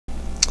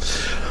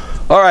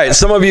All right,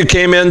 some of you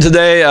came in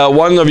today.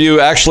 One of you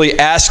actually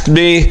asked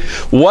me,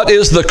 what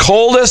is the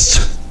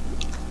coldest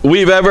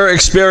we've ever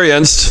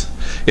experienced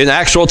in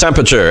actual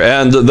temperature?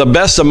 And the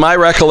best of my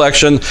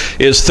recollection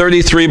is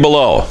 33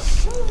 below.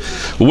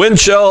 Wind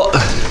chill.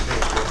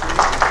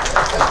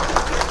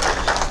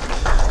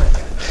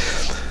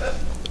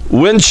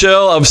 Wind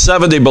chill of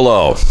 70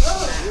 below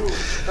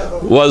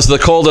was the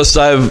coldest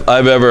I've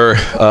ever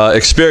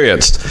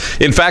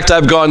experienced. In fact,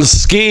 I've gone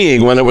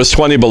skiing when it was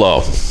 20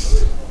 below.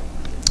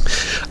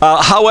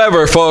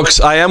 However, folks,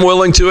 I am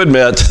willing to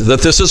admit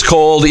that this is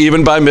cold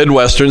even by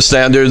Midwestern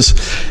standards.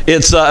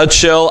 It's a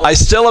chill. I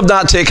still have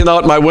not taken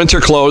out my winter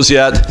clothes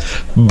yet,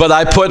 but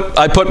I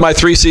put my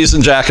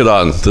three-season jacket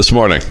on this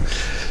morning.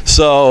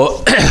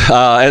 So,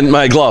 and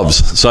my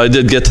gloves. So I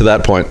did get to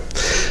that point.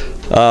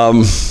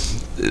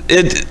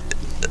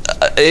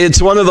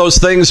 It's one of those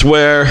things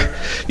where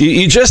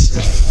you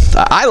just,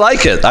 I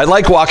like it. I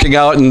like walking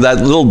out and that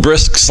little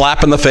brisk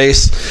slap in the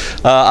face.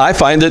 I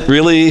find it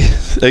really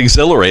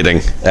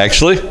exhilarating,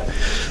 actually.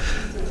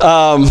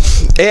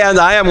 And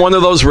I am one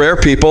of those rare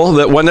people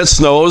that when it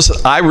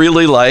snows, I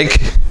really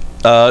like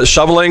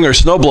shoveling or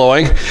snow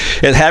blowing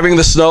and having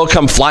the snow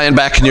come flying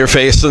back in your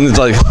face, and it's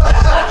like,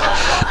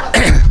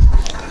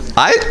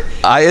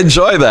 I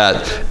enjoy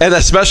that, and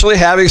especially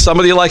having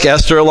somebody like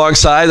Esther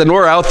alongside, and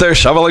we're out there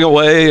shoveling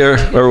away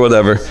or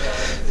whatever.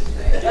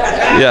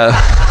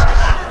 Yeah.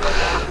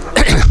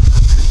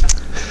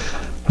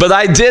 But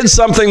I did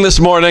something this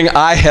morning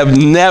I have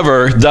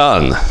never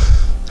done.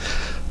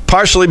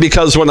 Partially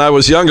because when I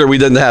was younger, we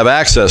didn't have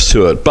access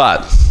to it,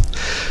 but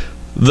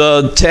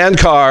the tan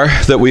car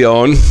that we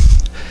own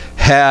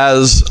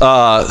has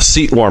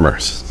seat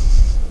warmers.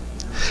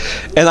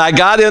 And I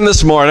got in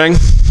this morning,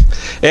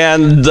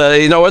 and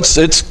you know,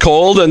 it's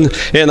cold,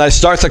 and I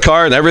start the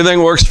car and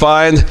everything works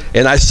fine,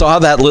 and I saw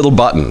that little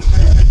button.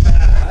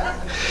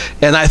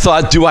 And I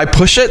thought, do I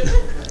push it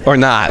or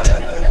not?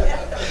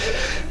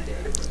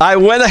 I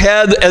went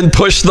ahead and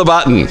pushed the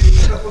button.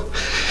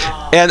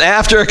 And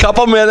after a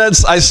couple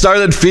minutes, I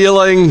started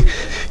feeling,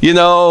 you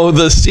know,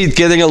 the seat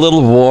getting a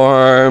little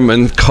warm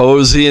and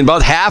cozy. And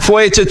about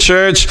halfway to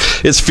church,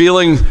 it's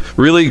feeling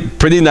really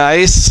pretty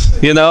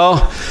nice, you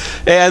know.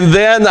 And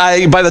then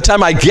by the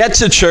time I get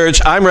to church,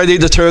 I'm ready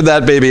to turn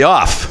that baby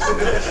off.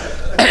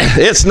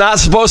 It's not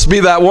supposed to be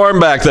that warm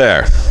back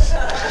there.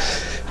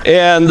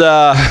 And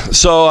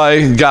so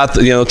I got,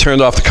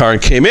 turned off the car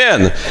and came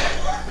in.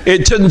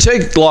 It didn't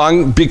take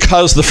long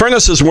because the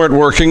furnaces weren't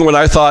working when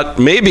I thought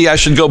maybe I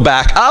should go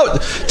back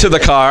out to the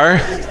car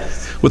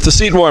with the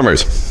seat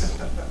warmers.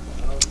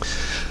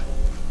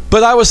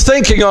 But I was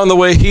thinking on the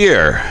way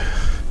here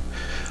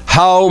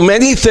how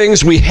many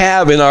things we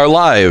have in our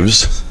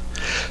lives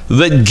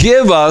that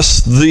give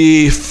us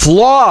the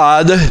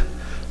flawed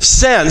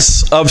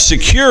sense of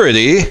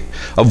security,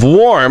 of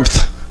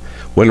warmth,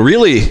 when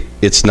really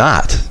it's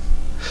not.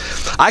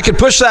 I could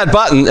push that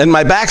button and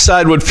my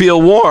backside would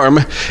feel warm,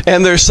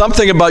 and there's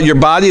something about your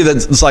body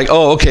that's like,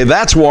 oh, okay,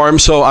 that's warm,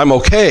 so I'm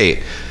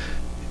okay.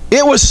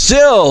 It was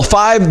still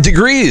 5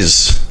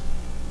 degrees,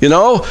 you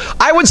know?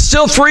 I would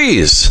still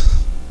freeze.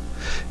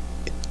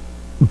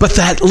 But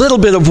that little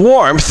bit of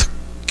warmth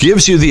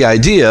gives you the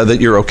idea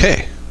that you're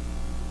okay.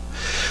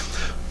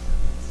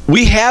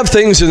 We have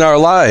things in our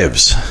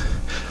lives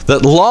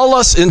that lull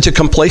us into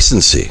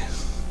complacency.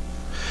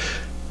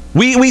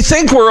 We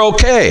think we're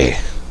okay.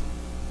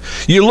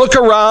 You look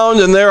around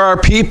and there are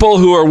people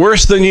who are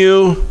worse than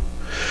you,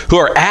 who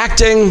are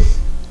acting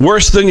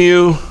worse than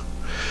you,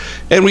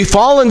 and we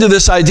fall into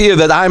this idea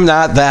that I'm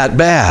not that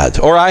bad,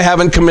 or I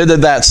haven't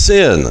committed that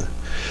sin.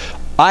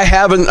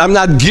 I'm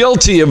not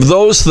guilty of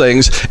those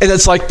things, and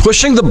it's like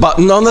pushing the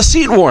button on the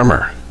seat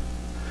warmer.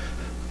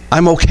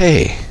 I'm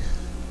okay.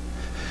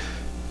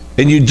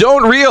 And you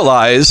don't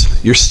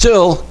realize you're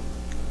still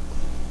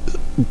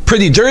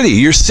pretty dirty.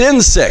 You're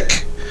sin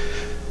sick.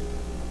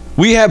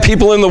 We have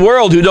people in the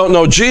world who don't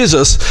know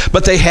Jesus,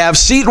 but they have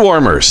seat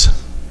warmers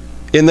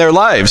in their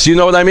lives. You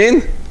know what I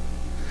mean?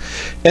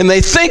 And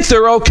they think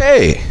they're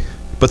okay,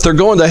 but they're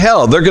going to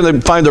hell. They're going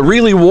to find a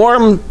really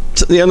warm,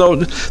 they're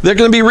going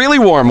to be really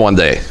warm one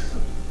day.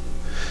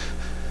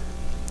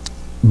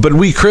 But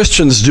we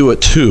Christians do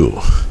it too.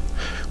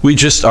 We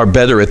just are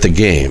better at the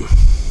game.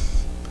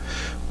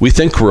 We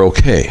think we're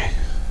okay.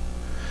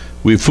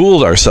 We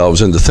fooled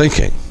ourselves into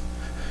thinking,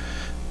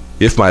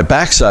 if my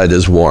backside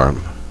is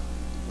warm,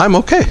 I'm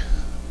okay.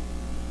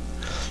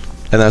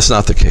 And that's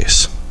not the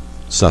case.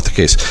 It's not the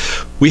case.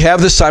 We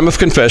have this time of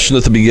confession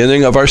at the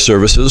beginning of our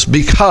services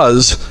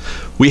because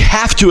we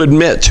have to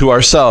admit to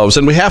ourselves,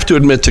 and we have to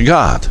admit to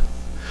God,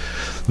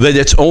 that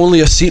it's only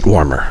a seat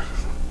warmer.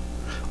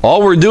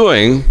 All we're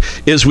doing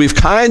is we've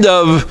kind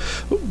of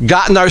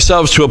gotten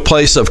ourselves to a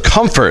place of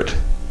comfort,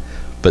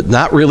 but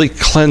not really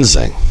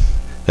cleansing.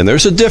 And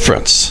there's a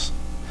difference.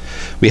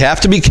 We have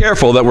to be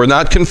careful that we're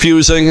not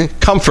confusing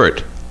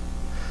comfort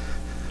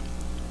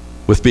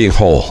with being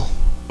whole,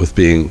 with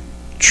being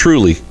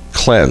truly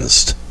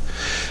cleansed.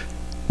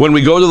 When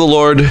we go to the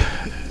Lord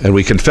and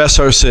we confess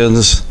our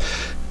sins,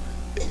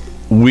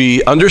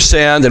 we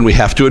understand and we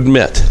have to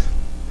admit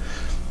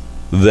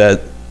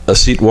that a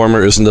seat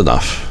warmer isn't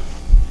enough.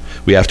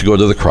 We have to go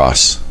to the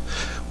cross.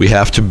 We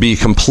have to be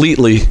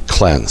completely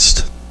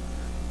cleansed,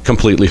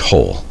 completely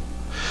whole.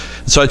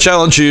 So I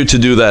challenge you to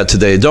do that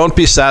today. Don't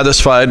be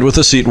satisfied with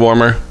a seat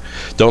warmer.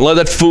 Don't let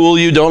it fool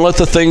you. Don't let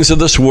the things of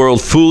this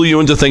world fool you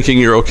into thinking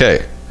you're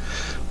okay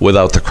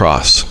without the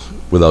cross,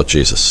 without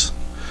Jesus.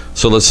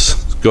 So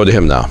let's go to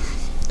him now.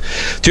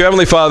 Dear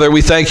Heavenly Father,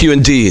 we thank you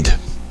indeed.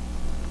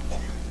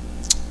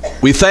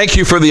 We thank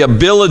you for the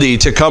ability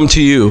to come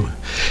to you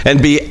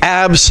and be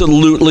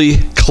absolutely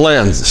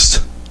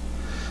cleansed.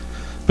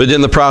 But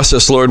in the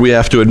process, Lord, we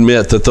have to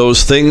admit that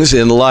those things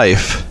in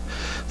life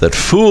that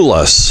fool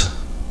us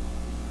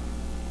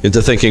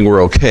into thinking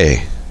we're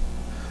okay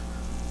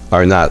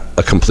are not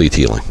a complete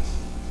healing.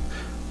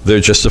 They're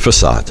just a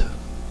facade.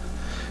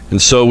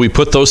 And so we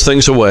put those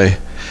things away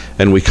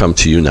and we come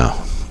to you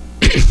now.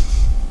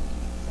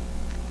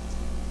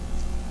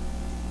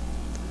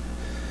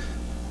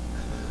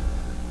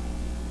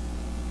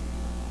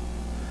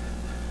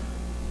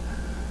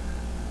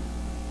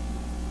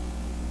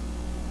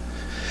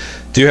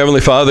 Dear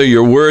Heavenly Father,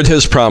 your word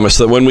has promised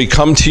that when we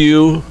come to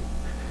you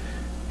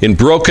in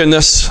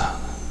brokenness,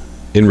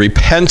 in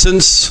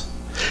repentance,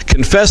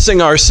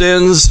 confessing our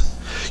sins,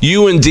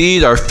 you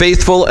indeed are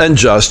faithful and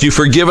just. You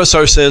forgive us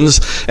our sins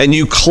and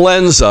you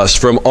cleanse us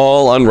from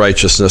all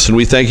unrighteousness. And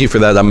we thank you for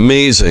that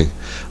amazing,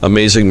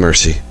 amazing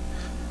mercy.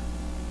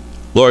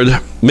 Lord,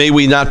 may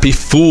we not be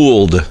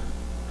fooled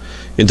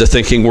into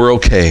thinking we're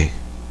okay.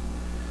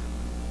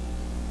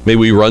 May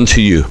we run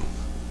to you.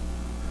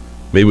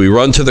 May we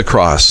run to the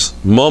cross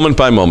moment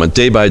by moment,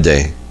 day by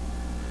day,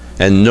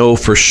 and know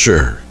for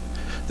sure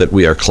that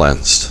we are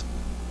cleansed.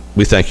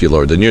 We thank you,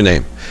 Lord. In your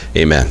name,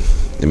 amen.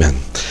 Amen.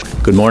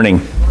 Good morning.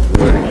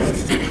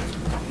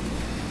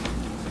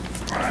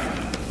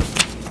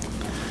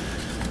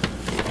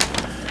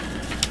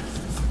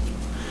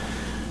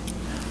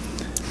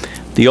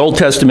 The Old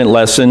Testament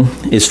lesson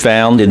is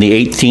found in the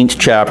 18th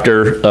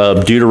chapter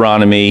of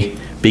Deuteronomy,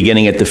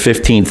 beginning at the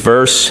 15th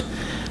verse.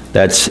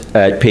 That's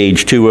at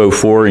page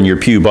 204 in your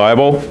Pew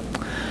Bible.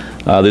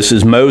 This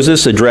is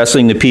Moses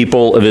addressing the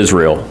people of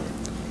Israel.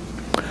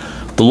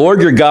 The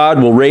Lord your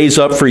God will raise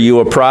up for you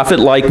a prophet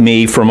like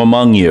me from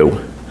among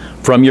you,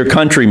 from your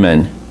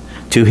countrymen.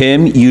 To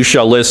him you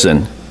shall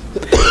listen.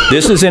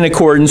 This is in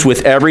accordance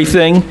with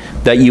everything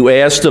that you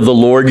asked of the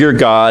Lord your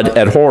God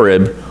at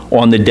Horeb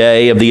on the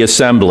day of the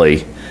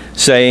assembly,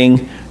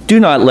 saying, do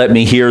not let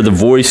me hear the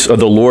voice of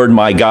the Lord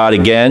my God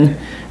again,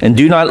 and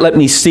do not let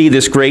me see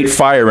this great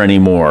fire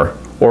anymore,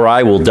 or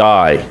I will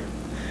die.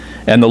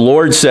 And the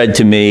Lord said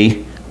to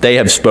me, they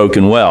have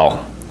spoken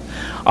well.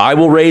 I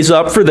will raise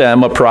up for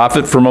them a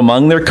prophet from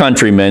among their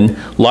countrymen,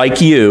 like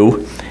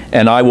you,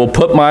 and I will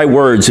put my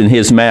words in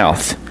his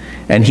mouth,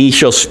 and he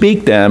shall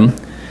speak them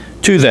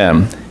to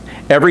them,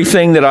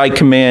 everything that I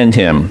command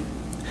him.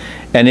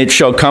 And it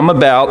shall come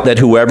about that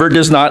whoever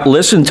does not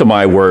listen to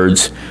my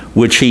words,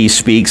 which he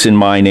speaks in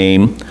my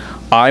name,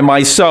 I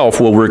myself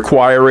will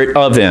require it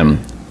of him.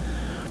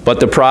 But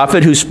the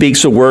prophet who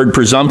speaks a word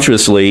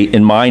presumptuously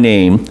in my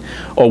name,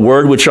 a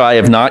word which I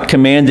have not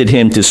commanded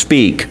him to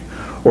speak,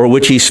 or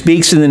which he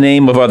speaks in the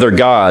name of other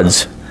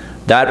gods,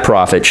 that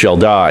prophet shall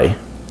die.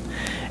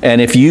 And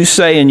if you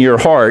say in your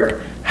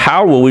heart,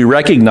 how will we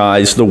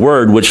recognize the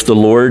word which the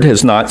Lord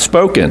has not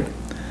spoken?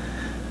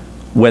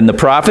 When the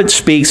prophet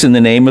speaks in the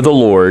name of the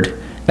Lord,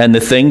 and the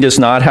thing does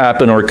not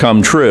happen or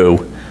come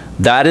true,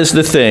 that is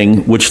the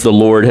thing which the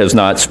Lord has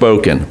not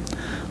spoken.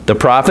 The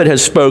prophet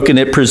has spoken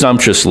it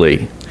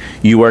presumptuously.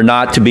 You are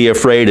not to be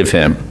afraid of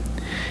him.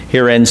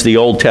 Here ends the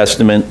Old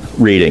Testament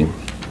reading.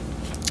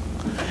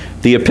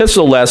 The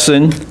epistle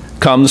lesson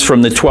comes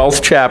from the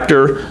 12th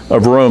chapter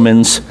of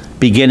Romans,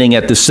 beginning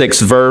at the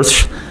 6th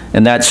verse,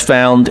 and that's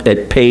found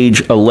at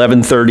page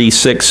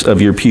 1136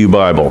 of your Pew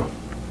Bible.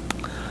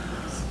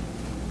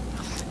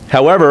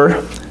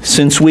 However,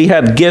 since we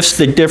have gifts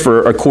that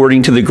differ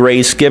according to the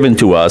grace given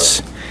to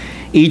us,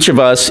 each of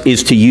us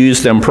is to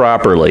use them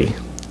properly.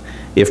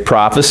 If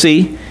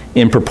prophecy,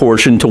 in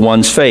proportion to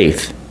one's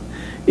faith.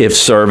 If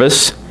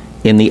service,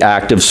 in the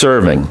act of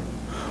serving.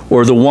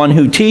 Or the one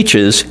who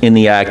teaches, in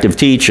the act of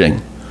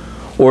teaching.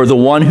 Or the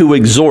one who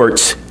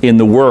exhorts, in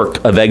the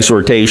work of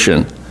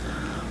exhortation.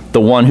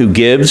 The one who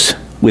gives,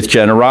 with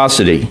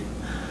generosity.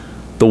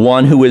 The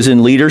one who is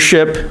in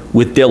leadership,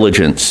 with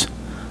diligence.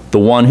 The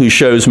one who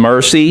shows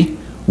mercy,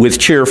 with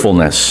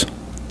cheerfulness.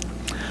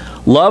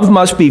 Love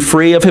must be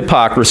free of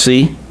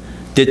hypocrisy,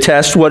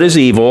 detest what is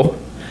evil,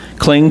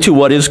 cling to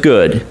what is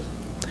good.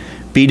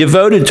 Be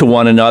devoted to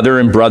one another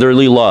in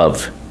brotherly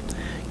love.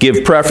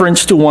 Give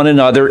preference to one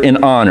another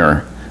in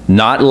honor,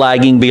 not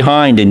lagging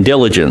behind in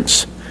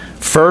diligence,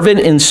 fervent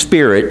in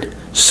spirit,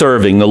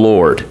 serving the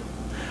Lord,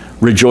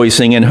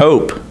 rejoicing in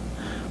hope,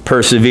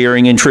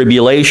 persevering in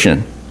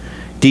tribulation,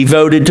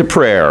 devoted to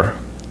prayer,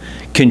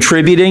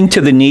 contributing to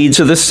the needs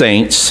of the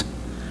saints,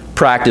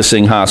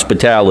 practicing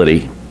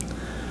hospitality.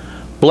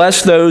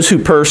 Bless those who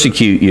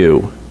persecute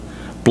you.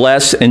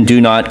 Bless and do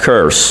not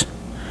curse.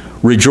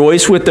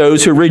 Rejoice with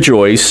those who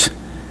rejoice,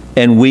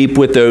 and weep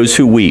with those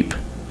who weep.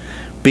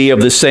 Be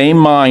of the same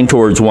mind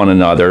towards one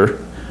another.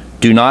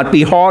 Do not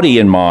be haughty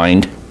in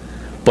mind,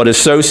 but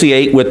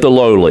associate with the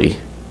lowly.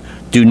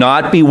 Do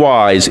not be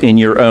wise in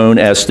your own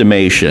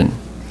estimation.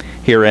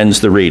 Here ends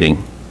the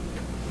reading.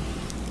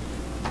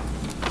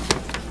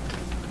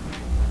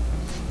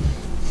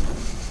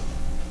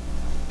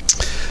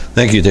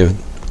 Thank you, David.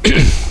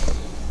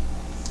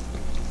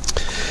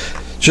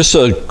 Just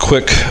a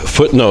quick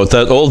footnote.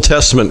 That Old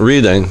Testament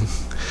reading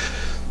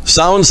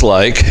sounds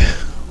like,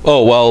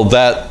 oh, well,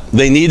 that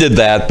they needed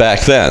that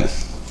back then,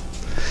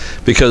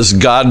 because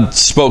God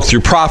spoke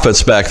through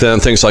prophets back then,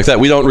 things like that.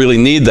 We don't really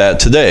need that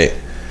today.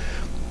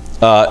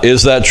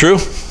 Is that true?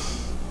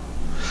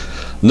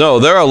 No,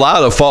 there are a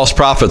lot of false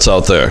prophets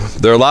out there.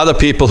 There are a lot of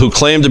people who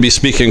claim to be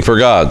speaking for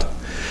God.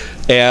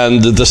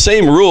 And the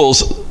same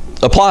rules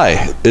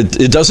apply.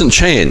 It doesn't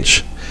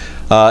change.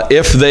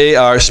 If they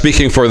are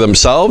speaking for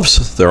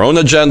themselves, their own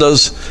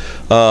agendas,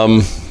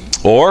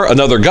 or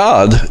another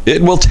God,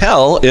 it will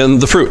tell in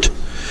the fruit.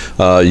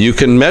 You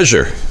can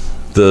measure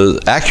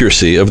the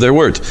accuracy of their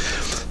word.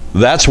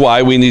 That's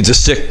why we need to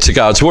stick to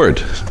God's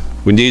word.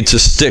 We need to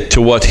stick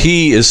to what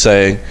He is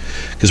saying,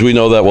 because we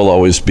know that will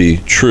always be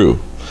true.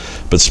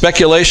 But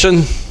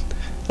speculation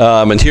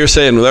and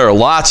hearsay, and there are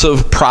lots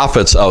of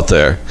prophets out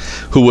there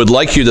who would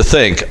like you to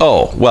think,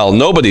 oh, well,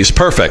 nobody's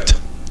perfect.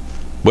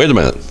 Wait a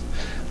minute.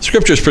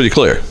 Scripture is pretty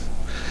clear.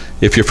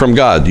 If you're from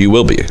God, you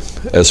will be,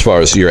 as far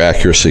as your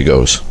accuracy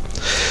goes.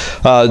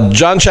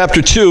 John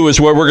chapter 2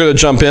 is where we're going to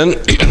jump in,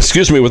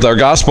 with our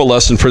gospel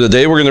lesson for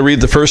today. We're going to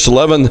read the first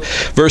 11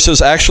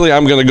 verses. Actually,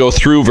 I'm going to go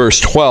through verse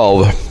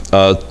 12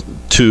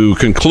 to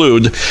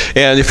conclude.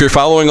 And if you're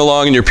following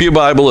along in your Pew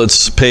Bible,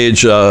 it's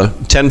page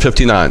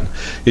 1059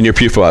 in your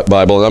Pew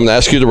Bible. And I'm going to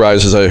ask you to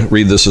rise as I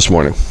read this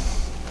morning.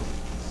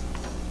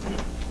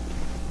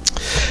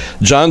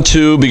 John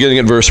 2, beginning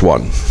at verse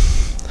 1.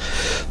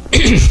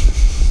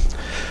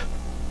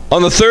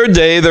 On the third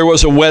day there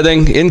was a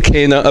wedding in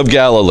Cana of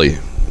Galilee,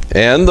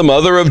 and the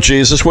mother of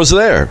Jesus was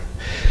there.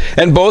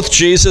 And both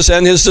Jesus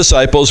and his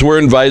disciples were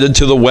invited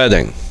to the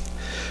wedding.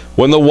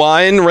 When the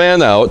wine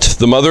ran out,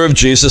 the mother of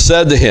Jesus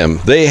said to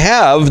him, "They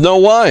have no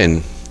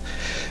wine."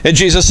 And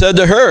Jesus said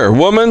to her,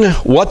 "Woman,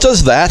 what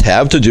does that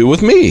have to do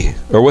with me,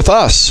 or with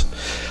us?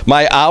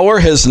 My hour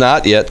has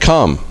not yet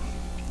come."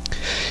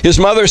 His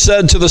mother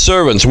said to the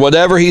servants,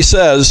 "Whatever he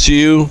says to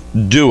you,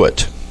 do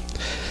it."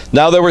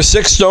 Now there were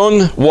 6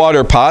 stone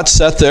water pots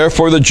set there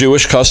for the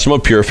Jewish custom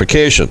of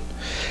purification,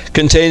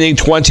 containing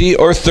 20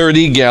 or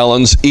 30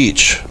 gallons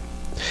each.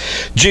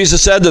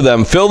 Jesus said to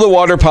them, "Fill the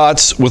water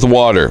pots with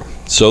water."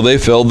 So they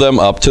filled them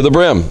up to the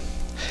brim.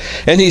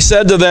 And he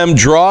said to them,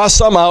 "Draw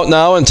some out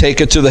now and take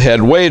it to the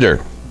head waiter."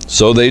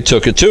 So they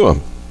took it to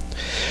him.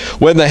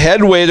 When the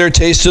head waiter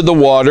tasted the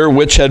water,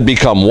 which had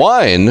become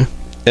wine,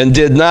 and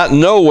did not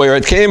know where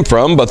it came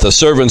from, but the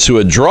servants who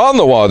had drawn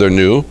the water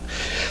knew,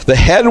 the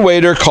head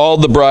waiter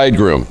called the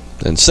bridegroom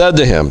and said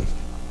to him,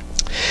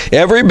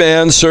 "Every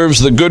man serves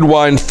the good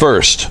wine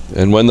first,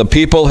 and when the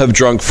people have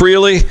drunk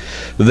freely,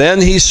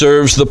 then he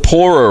serves the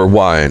poorer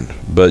wine.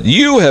 But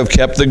you have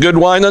kept the good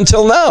wine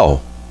until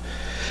now."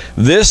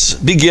 This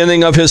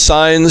beginning of his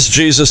signs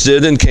Jesus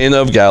did in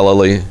Cana of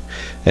Galilee,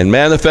 and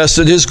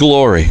manifested his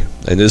glory,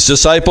 and his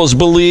disciples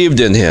believed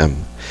in him.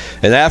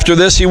 And after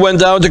this he went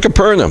down to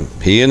Capernaum,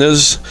 he and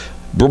his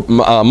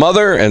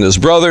mother and his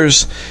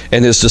brothers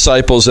and his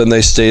disciples, and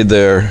they stayed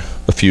there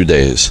a few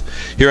days.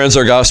 Here ends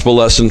our gospel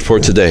lesson for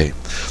today.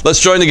 Let's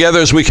join together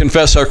as we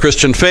confess our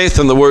Christian faith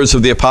in the words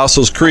of the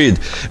Apostles' Creed,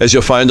 as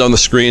you'll find on the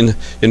screen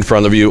in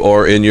front of you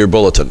or in your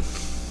bulletin.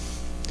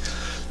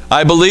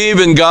 I believe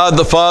in God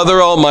the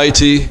Father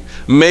Almighty,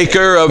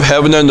 maker of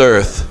heaven and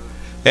earth,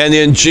 and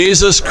in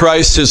Jesus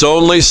Christ, his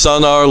only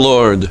Son, our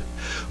Lord,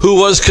 who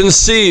was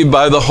conceived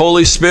by the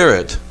Holy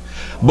Spirit,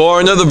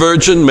 born of the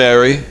Virgin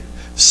Mary,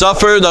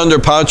 suffered under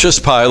Pontius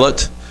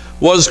Pilate,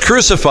 was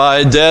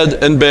crucified, dead,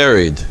 and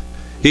buried.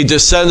 He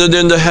descended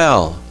into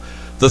hell.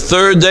 The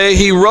third day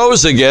he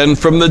rose again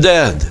from the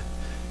dead.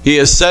 He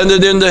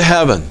ascended into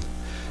heaven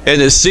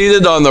and is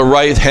seated on the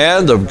right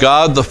hand of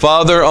God the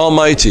Father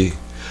Almighty,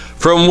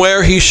 from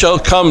where he shall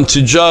come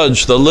to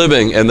judge the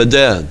living and the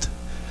dead.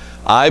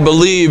 I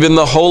believe in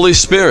the Holy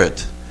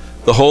Spirit,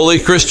 the holy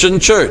Christian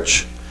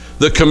Church,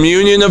 the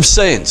communion of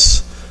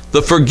saints,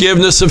 the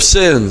forgiveness of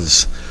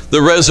sins,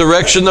 the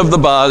resurrection of the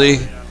body,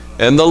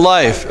 and the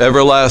life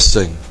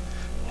everlasting.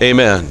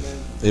 Amen.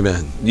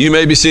 Amen. You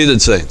may be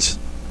seated, saints.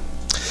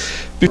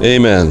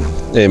 Amen.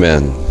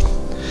 Amen.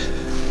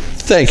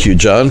 Thank you,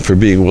 John, for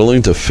being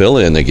willing to fill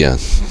in again.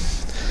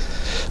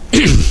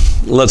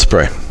 Let's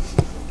pray.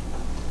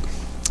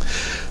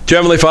 Dear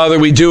Heavenly Father,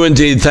 we do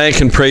indeed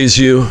thank and praise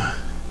you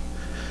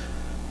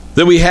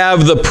that we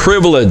have the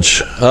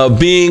privilege of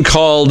being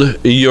called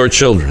your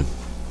children.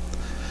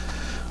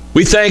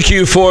 We thank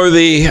you for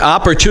the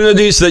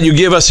opportunities that you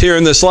give us here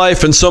in this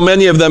life, and so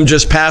many of them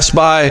just pass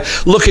by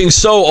looking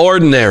so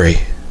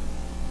ordinary.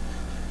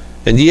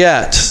 And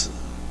yet,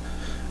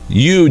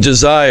 you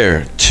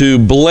desire to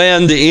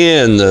blend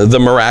in the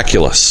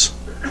miraculous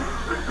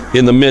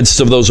in the midst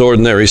of those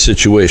ordinary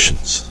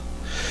situations.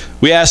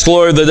 We ask,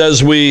 Lord, that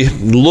as we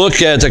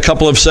look at a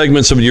couple of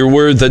segments of your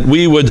word, that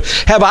we would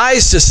have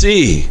eyes to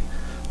see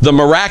the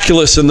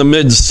miraculous in the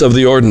midst of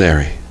the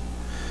ordinary,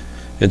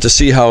 and to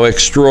see how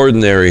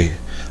extraordinary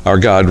our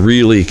God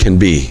really can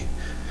be.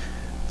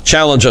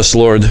 Challenge us,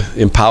 Lord.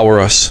 Empower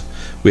us.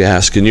 We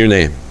ask in your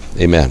name.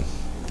 Amen.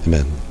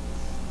 Amen.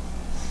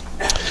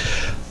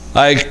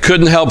 I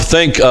couldn't help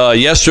think,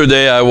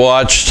 yesterday I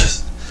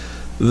watched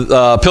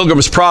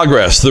Pilgrim's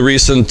Progress, the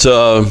recent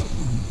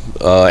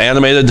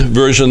animated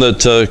version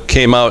that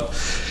came out,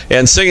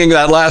 and singing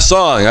that last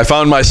song, I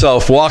found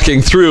myself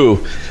walking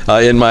through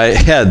in my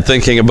head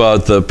thinking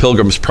about the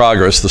Pilgrim's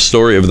Progress, the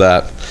story of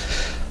that.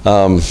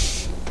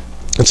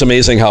 It's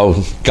amazing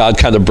how God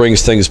kind of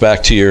brings things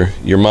back to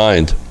your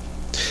mind.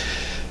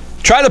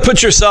 Try to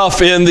put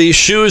yourself in the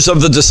shoes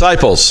of the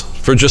disciples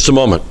for just a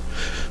moment.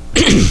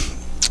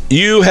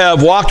 You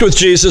have walked with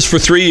Jesus for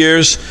 3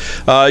 years.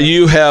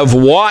 You have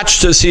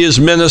watched as he has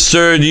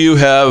ministered. You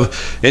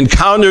have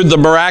encountered the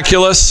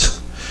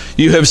miraculous.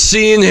 You have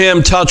seen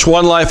him touch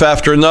one life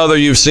after another.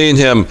 You've seen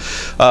him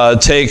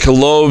take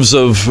loaves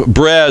of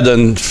bread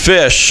and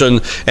fish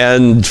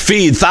and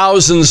feed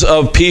thousands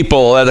of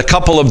people at a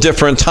couple of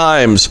different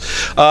times.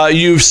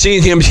 You've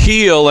seen him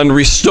heal and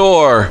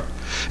restore.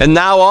 And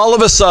now all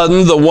of a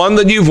sudden, the one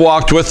that you've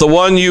walked with, the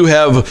one you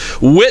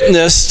have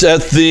witnessed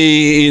at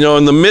the,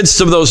 in the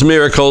midst of those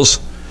miracles,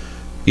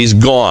 he's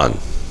gone.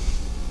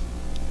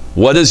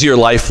 What is your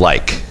life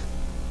like?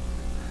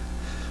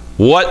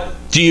 What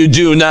do you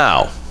do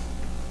now?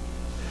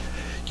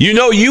 You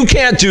know you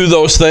can't do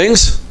those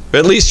things.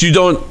 At least you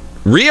don't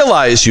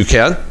realize you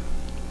can.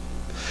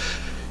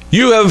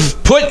 You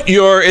have put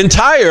your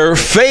entire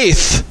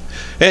faith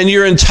and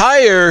your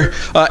entire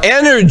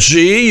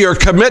energy, your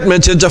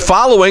commitment into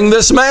following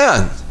this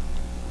man.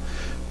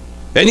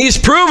 And he's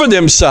proven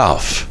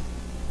himself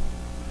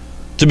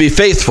to be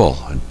faithful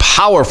and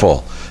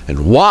powerful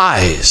and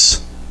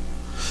wise.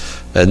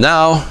 And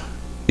now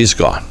he's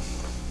gone.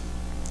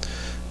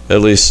 At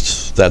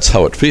least that's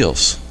how it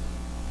feels.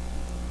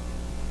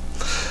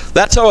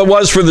 That's how it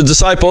was for the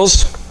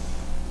disciples.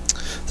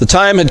 The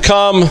time had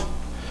come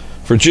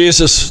for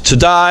Jesus to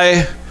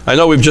die. I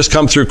know we've just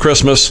come through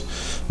Christmas,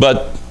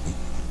 but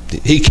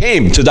he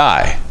came to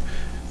die.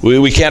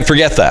 We can't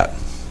forget that.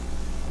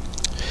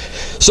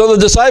 So the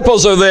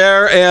disciples are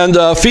there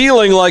and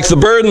feeling like the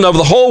burden of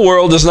the whole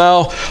world is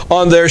now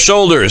on their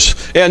shoulders.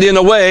 And in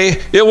a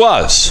way, it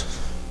was.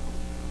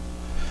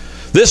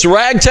 This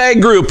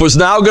ragtag group was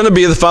now going to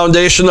be the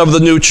foundation of the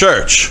new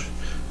church.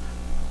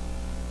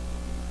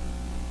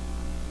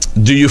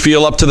 Do you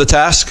feel up to the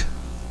task?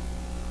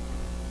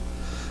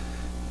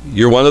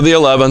 You're one of the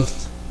 11.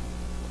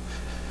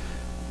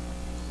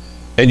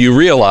 And you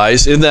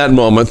realize in that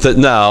moment that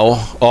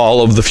now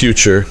all of the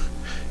future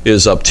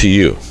is up to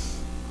you.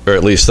 Or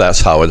at least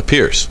that's how it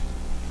appears.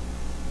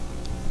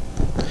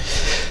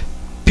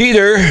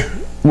 Peter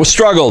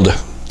struggled.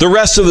 The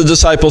rest of the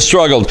disciples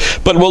struggled.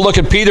 But we'll look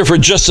at Peter for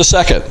just a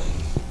second.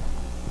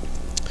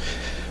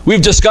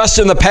 We've discussed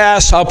in the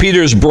past how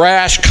Peter's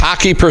brash,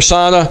 cocky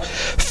persona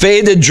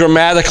faded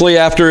dramatically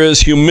after his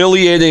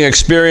humiliating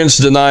experience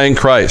denying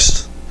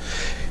Christ.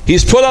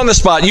 He's put on the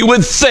spot. You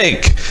would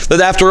think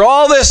that after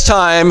all this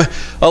time,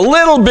 a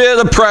little bit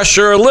of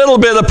pressure, a little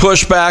bit of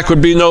pushback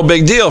would be no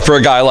big deal for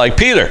a guy like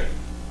Peter.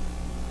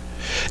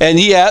 And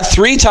yet,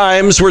 3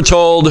 times we're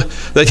told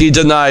that he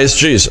denies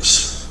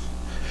Jesus.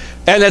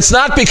 And it's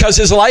not because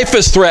his life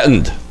is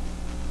threatened.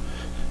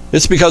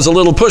 It's because a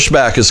little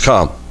pushback has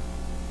come.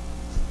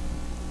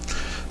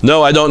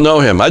 No, I don't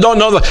know him. I don't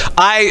know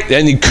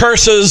and he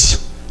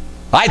curses.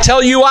 I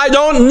tell you, I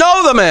don't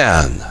know the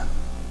man.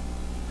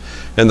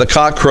 And the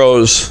cock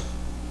crows,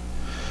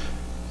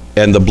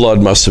 and the blood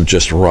must have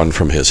just run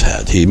from his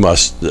head.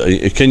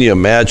 Can you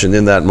imagine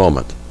in that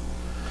moment?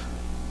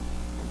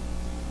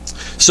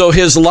 So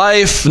his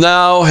life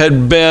now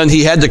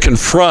he had to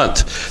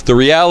confront the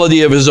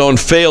reality of his own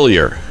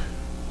failure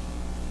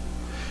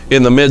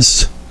in the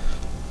midst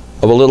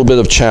of a little bit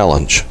of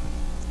challenge.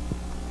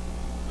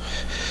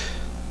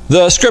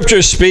 The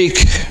scriptures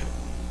speak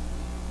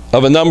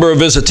of a number of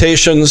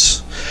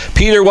visitations.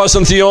 Peter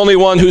wasn't the only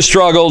one who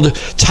struggled.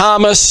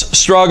 Thomas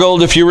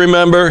struggled, if you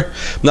remember.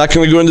 I'm not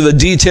going to go into the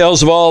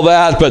details of all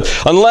that, but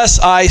unless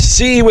I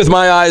see with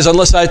my eyes,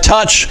 unless I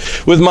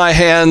touch with my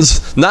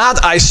hands,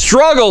 not I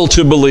struggle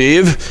to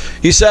believe,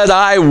 he said,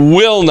 I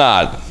will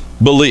not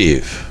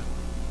believe.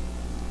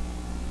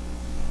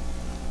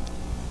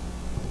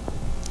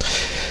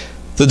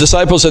 The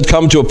disciples had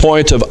come to a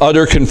point of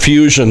utter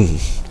confusion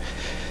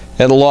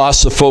and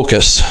loss of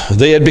focus.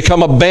 They had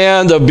become a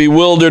band of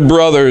bewildered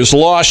brothers,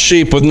 lost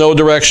sheep with no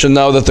direction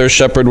now that their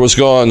shepherd was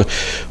gone,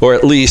 or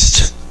at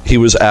least he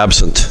was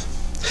absent.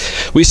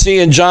 We see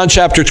in John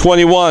chapter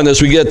 21,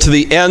 as we get to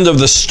the end of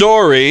the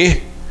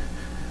story,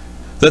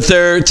 that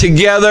they're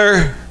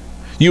together.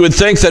 You would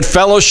think that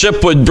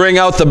fellowship would bring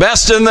out the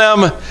best in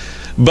them,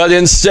 but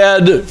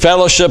instead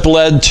fellowship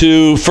led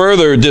to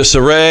further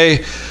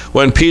disarray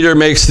when Peter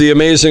makes the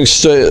amazing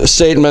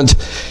statement,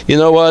 you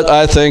know what,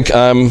 I think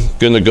I'm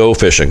going to go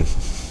fishing.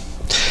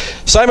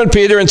 Simon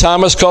Peter and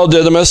Thomas called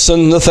Didymus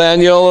and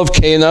Nathanael of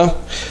Cana,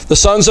 the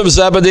sons of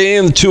Zebedee,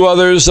 and 2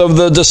 others of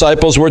the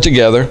disciples were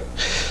together.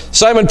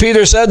 Simon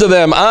Peter said to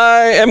them,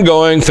 "I am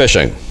going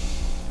fishing."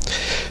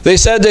 They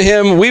said to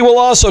him, "We will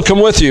also come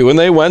with you." And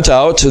they went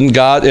out and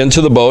got into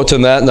the boat,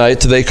 and that night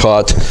they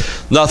caught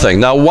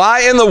nothing. Now, why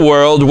in the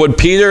world would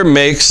Peter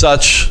make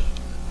such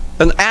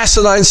an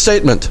asinine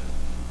statement?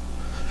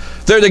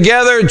 They're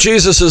together,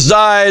 Jesus has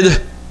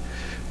died,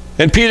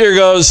 and Peter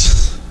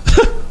goes,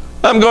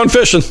 "I'm going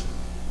fishing."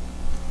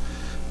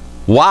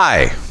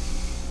 Why?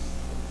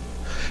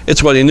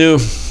 It's what he knew.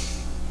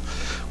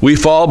 We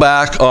fall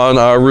back on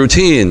our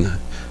routine.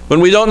 When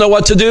we don't know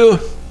what to do,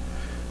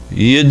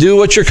 you do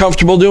what you're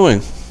comfortable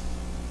doing.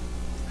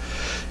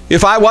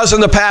 If I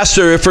wasn't a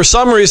pastor, if for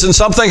some reason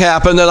something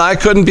happened and I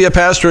couldn't be a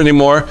pastor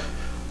anymore,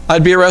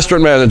 I'd be a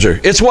restaurant manager.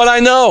 It's what I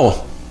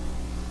know.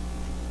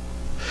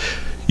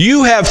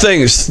 You have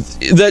things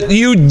that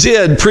you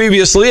did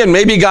previously, and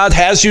maybe God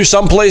has you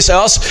someplace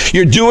else.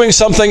 You're doing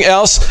something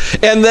else.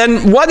 And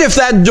then what if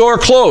that door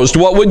closed?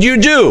 What would you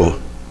do?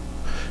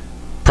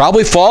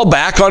 Probably fall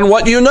back on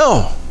what you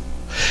know.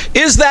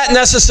 Is that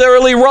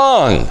necessarily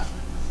wrong?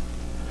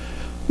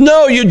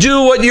 No, you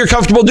do what you're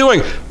comfortable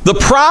doing. The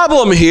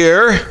problem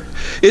here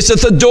is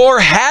that the door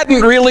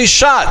hadn't really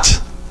shut.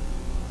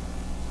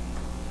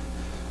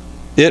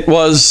 It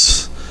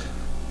was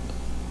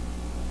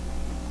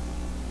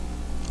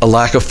a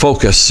lack of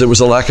focus. It was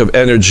a lack of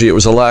energy. It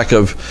was a lack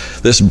of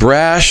this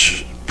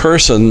brash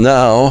person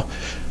now,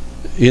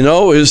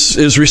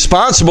 is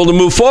responsible to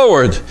move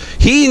forward.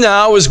 He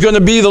now is going to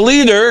be the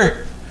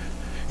leader.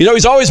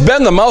 He's always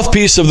been the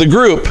mouthpiece of the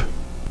group,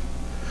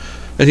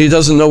 and he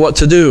doesn't know what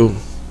to do.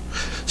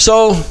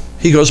 So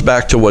he goes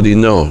back to what he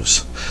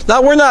knows.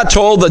 Now, we're not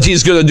told that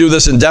he's going to do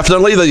this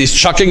indefinitely, that he's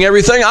chucking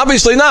everything.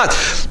 Obviously not.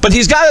 But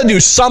he's got to do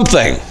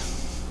something.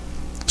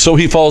 So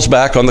he falls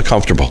back on the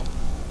comfortable.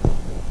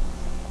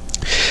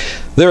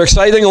 Their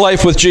exciting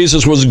life with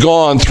Jesus was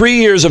gone.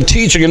 3 years of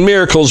teaching and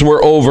miracles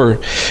were over.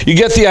 You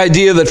get the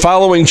idea that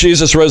following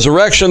Jesus'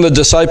 resurrection, the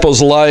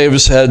disciples'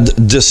 lives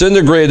had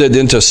disintegrated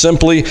into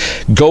simply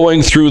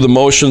going through the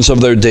motions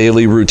of their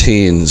daily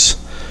routines.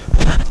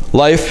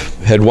 Life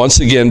had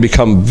once again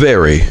become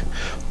very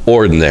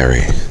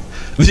ordinary.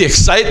 The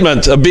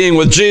excitement of being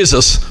with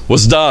Jesus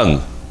was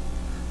done.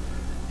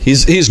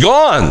 He's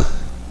gone.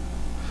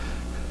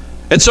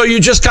 And so you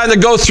just kind of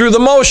go through the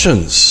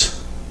motions.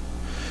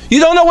 You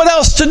don't know what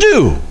else to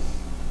do.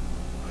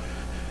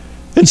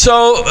 And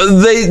so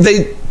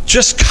they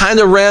just kind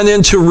of ran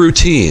into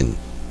routine.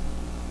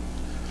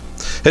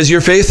 Has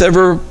your faith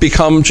ever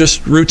become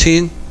just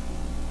routine?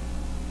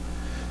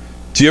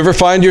 Do you ever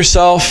find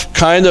yourself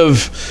kind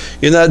of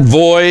in that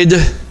void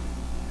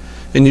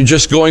and you're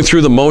just going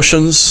through the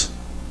motions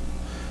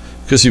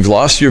because you've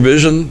lost your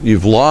vision,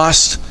 you've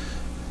lost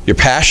your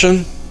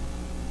passion?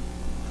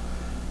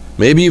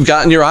 Maybe you've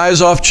gotten your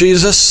eyes off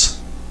Jesus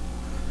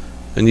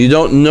and you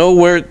don't know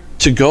where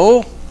to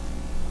go?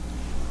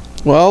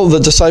 Well,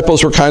 the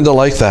disciples were kind of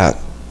like that.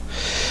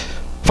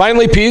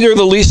 Finally, Peter,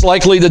 the least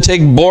likely to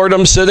take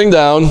boredom sitting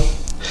down,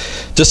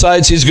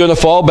 decides he's going to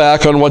fall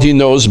back on what he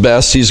knows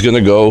best. He's going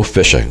to go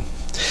fishing.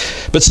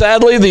 But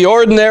sadly, the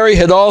ordinary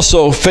had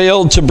also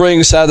failed to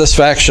bring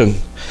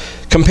satisfaction.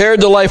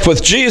 Compared to life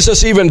with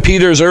Jesus, even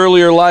Peter's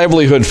earlier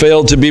livelihood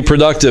failed to be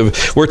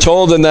productive. We're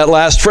told in that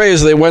last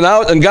phrase, they went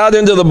out and got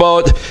into the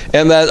boat,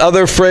 and that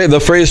other phrase, the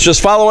phrase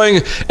just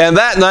following, and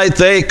that night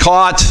they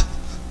caught.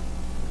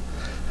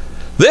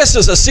 This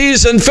is a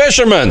seasoned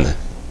fisherman.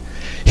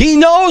 He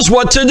knows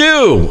what to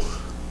do.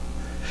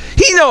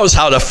 He knows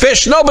how to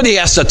fish. Nobody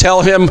has to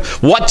tell him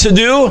what to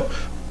do,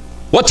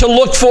 what to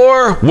look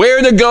for,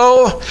 where to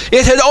go.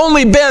 It had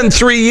only been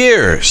 3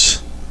 years.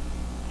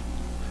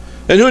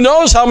 And who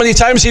knows how many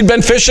times he'd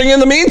been fishing in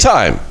the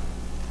meantime.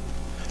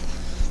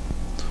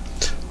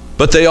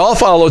 But they all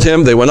followed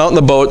him. They went out in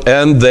the boat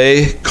and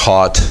they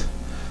caught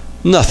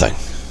nothing.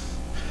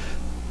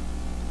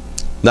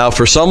 Now,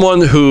 for someone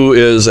who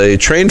is a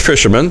trained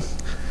fisherman,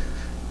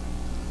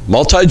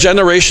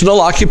 multi-generational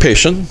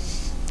occupation,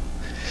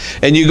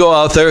 and you go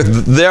out there,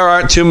 there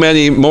aren't too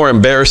many more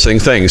embarrassing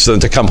things than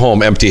to come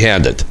home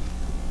empty-handed.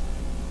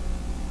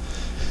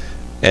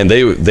 And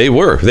they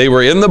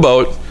were in the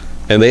boat,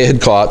 and they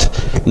had caught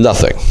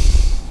nothing.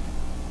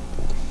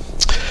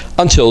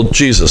 Until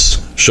Jesus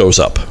shows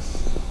up.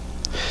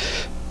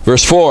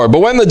 Verse 4, but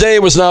when the day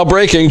was now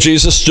breaking,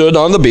 Jesus stood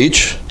on the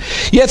beach.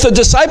 Yet the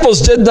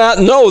disciples did not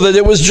know that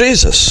it was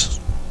Jesus.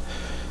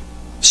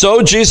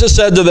 So Jesus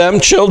said to them,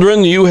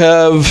 children, you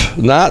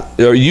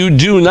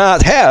do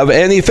not have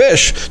any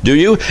fish, do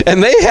you?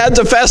 And they had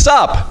to fess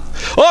up.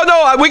 Oh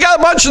no, we got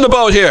a bunch in the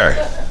boat here.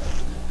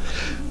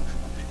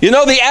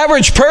 The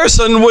average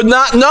person would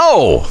not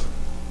know.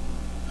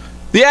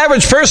 The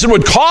average person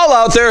would call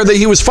out there that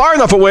he was far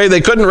enough away they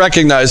couldn't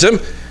recognize him,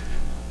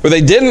 or they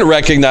didn't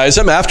recognize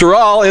him. After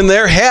all, in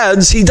their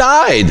heads, he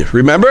died,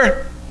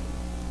 remember?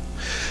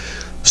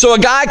 So a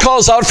guy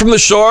calls out from the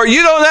shore,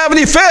 you don't have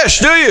any fish,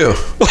 do you?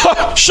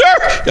 Sure,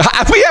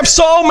 we have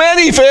so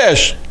many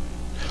fish.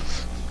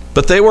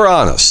 But they were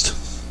honest.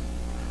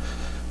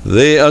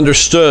 They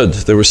understood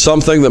there was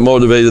something that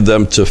motivated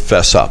them to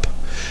fess up.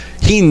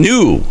 He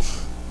knew,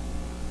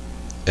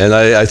 and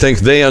I think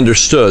they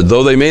understood,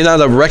 though they may not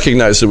have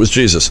recognized it was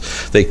Jesus,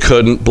 they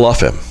couldn't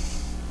bluff him.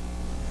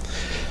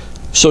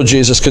 So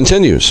Jesus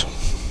continues.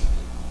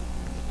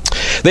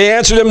 They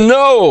answered him,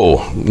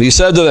 "No." He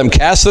said to them,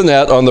 "Cast the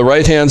net on the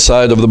right-hand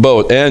side of the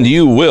boat, and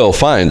you will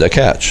find a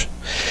catch."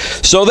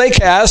 So they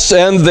cast,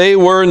 and they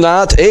were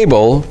not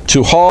able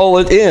to haul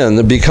it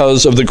in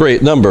because of the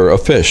great number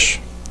of fish.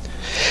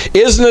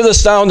 Isn't it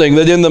astounding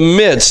that in the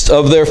midst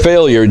of their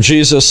failure,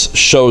 Jesus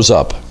shows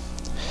up?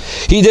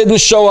 He didn't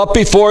show up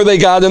before they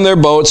got in their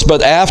boats,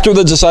 but after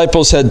the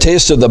disciples had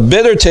tasted the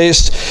bitter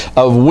taste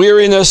of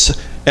weariness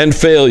and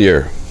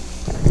failure.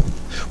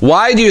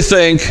 Why do you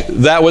think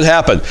that would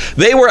happen?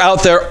 They were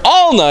out there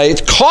all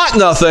night, caught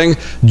nothing.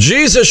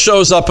 Jesus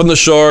shows up on the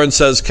shore and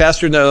says,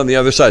 "Cast your net on the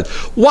other side."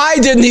 Why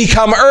didn't he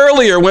come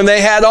earlier when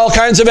they had all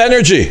kinds of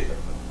energy?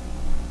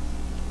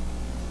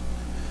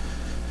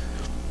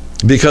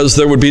 Because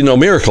there would be no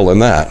miracle in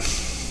that.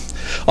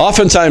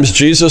 Oftentimes,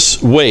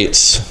 Jesus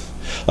waits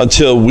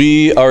until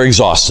we are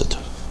exhausted,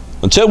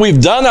 until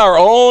we've done our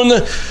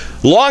own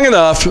long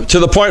enough to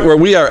the point where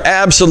we are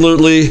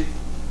absolutely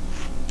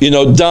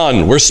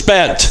done. We're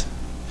spent.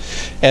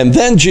 And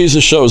then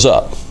Jesus shows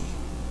up.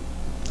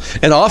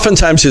 And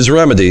oftentimes his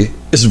remedy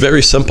is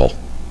very simple.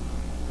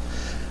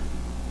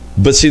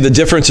 But see, the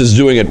difference is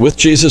doing it with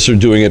Jesus or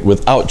doing it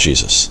without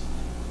Jesus.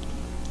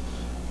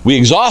 We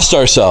exhaust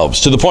ourselves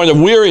to the point of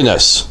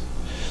weariness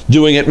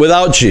doing it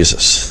without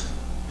Jesus.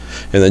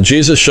 And then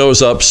Jesus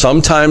shows up,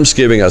 sometimes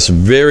giving us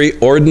very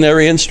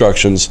ordinary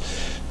instructions,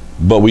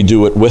 but we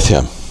do it with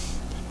him.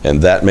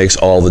 And that makes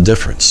all the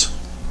difference.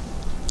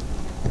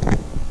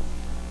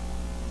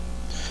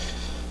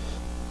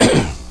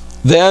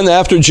 Then,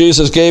 after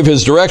Jesus gave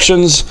his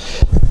directions,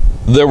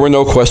 there were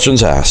no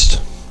questions asked.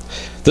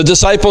 The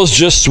disciples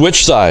just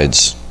switched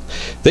sides.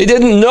 They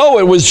didn't know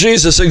it was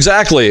Jesus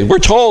exactly. We're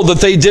told that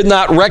they did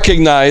not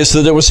recognize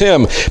that it was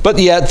him, but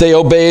yet they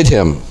obeyed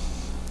him.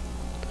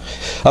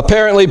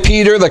 Apparently,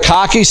 Peter, the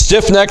cocky,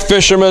 stiff-necked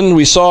fisherman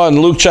we saw in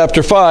Luke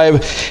chapter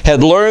 5,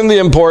 had learned the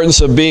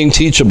importance of being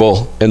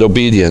teachable and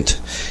obedient.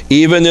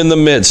 Even in the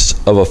midst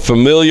of a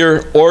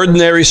familiar,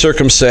 ordinary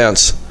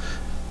circumstance,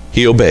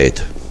 he obeyed.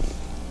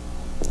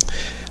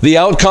 The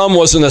outcome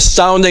was an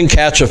astounding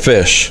catch of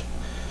fish.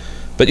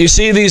 But you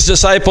see, these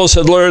disciples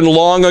had learned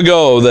long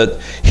ago that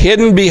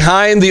hidden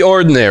behind the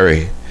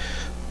ordinary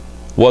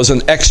was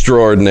an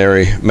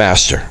extraordinary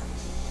master.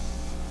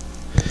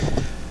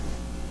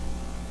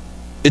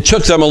 It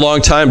took them a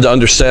long time to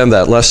understand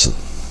that lesson.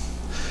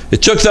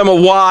 It took them a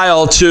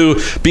while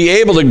to be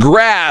able to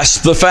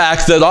grasp the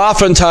fact that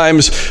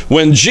oftentimes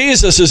when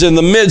Jesus is in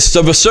the midst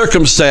of a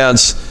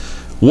circumstance,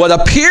 what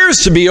appears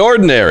to be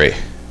ordinary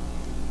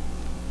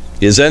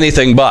is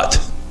anything but.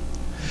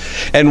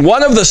 And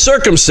one of the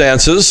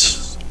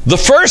circumstances, the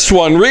first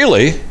one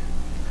really,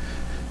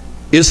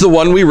 is the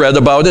one we read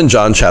about in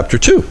John chapter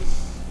 2.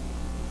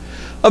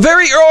 A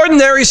very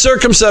ordinary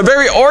circumstance, a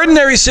very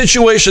ordinary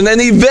situation,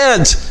 an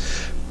event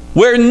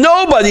where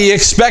nobody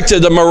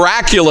expected a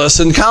miraculous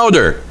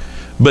encounter.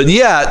 But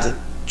yet,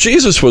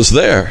 Jesus was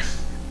there.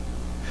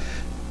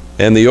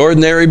 And the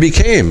ordinary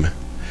became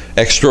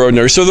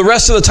extraordinary. So the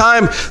rest of the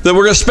time that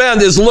we're going to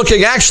spend is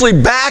looking actually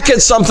back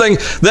at something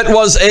that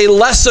was a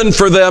lesson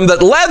for them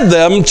that led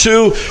them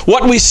to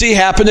what we see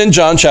happen in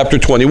John chapter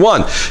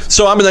 21.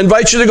 So I'm going to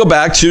invite you to go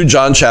back to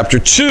John chapter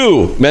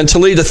 2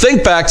 mentally, to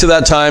think back to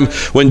that time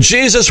when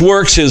Jesus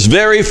works his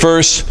very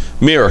first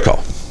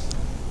miracle.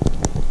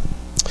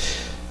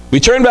 We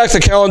turn back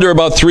the calendar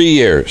about 3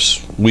 years.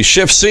 We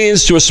shift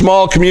scenes to a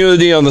small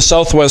community on the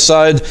southwest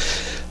side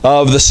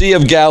of the Sea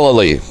of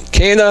Galilee.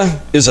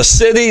 Cana is a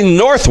city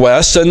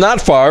northwest and not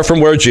far from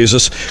where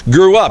Jesus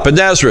grew up in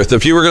Nazareth.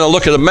 If you were going to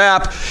look at a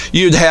map,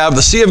 you'd have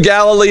the Sea of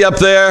Galilee up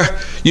there,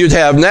 you'd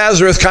have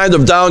Nazareth kind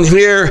of down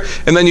here,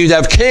 and then you'd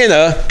have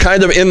Cana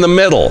kind of in the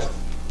middle.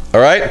 All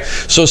right?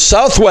 So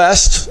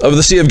southwest of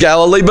the Sea of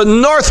Galilee, but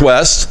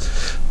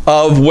northwest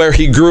of where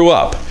he grew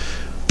up.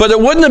 But it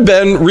wouldn't have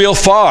been real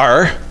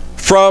far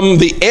from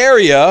the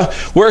area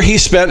where he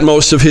spent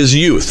most of his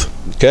youth.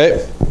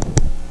 Okay?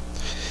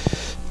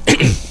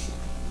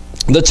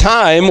 The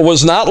time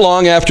was not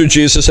long after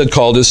Jesus had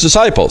called his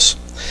disciples.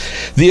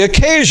 The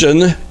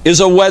occasion is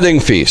a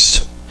wedding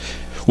feast,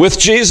 with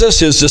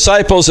Jesus, his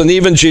disciples, and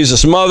even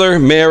Jesus' mother,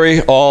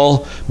 Mary,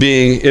 all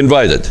being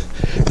invited.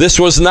 This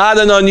was not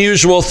an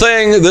unusual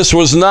thing. This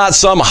was not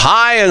some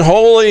high and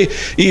holy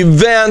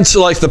event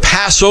like the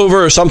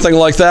Passover or something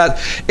like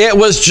that. It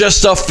was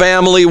just a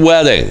family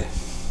wedding.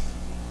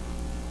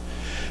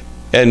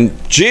 And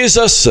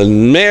Jesus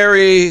and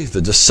Mary,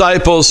 the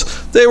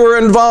disciples, they were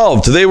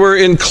involved. They were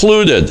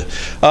included.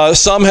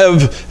 Some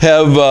have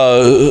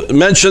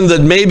mentioned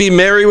that maybe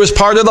Mary was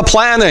part of the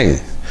planning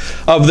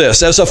of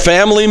this. As a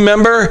family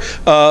member,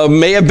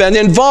 may have been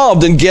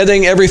involved in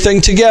getting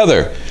everything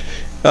together.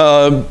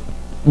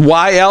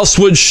 Why else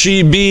would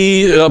she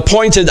be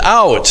pointed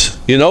out?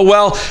 You know,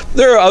 well,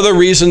 there are other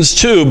reasons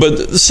too,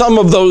 but some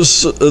of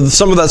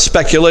that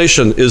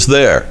speculation is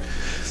there,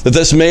 that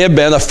this may have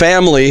been a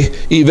family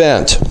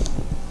event.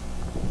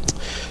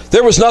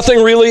 There was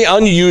nothing really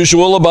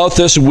unusual about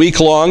this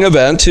week-long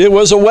event. It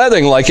was a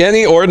wedding like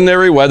any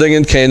ordinary wedding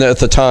in Cana at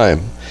the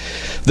time.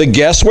 The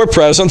guests were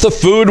present, the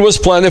food was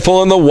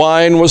plentiful, and the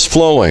wine was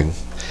flowing.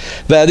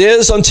 That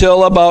is,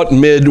 until about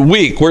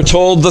midweek. We're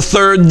told the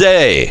third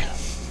day.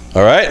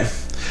 All right?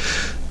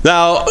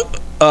 Now,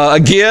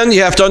 again,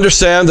 you have to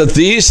understand that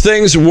these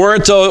things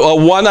weren't a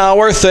 1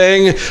 hour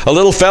thing, a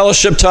little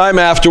fellowship time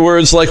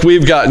afterwards like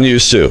we've gotten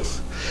used to.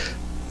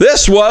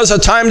 This was a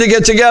time to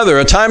get together,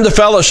 a time to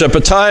fellowship,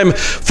 a time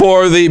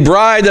for the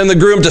bride and the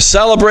groom to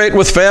celebrate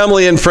with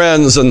family and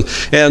friends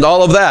and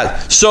all of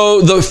that.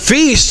 So the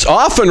feast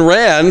often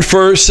ran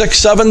for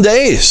 6-7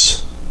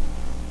 days.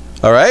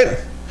 All right?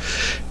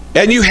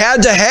 And you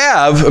had to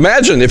have,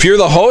 imagine, if you're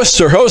the host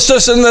or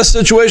hostess in this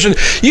situation,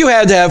 you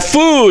had to have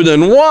food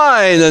and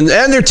wine and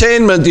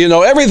entertainment, you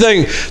know,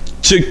 everything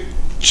to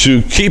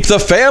keep the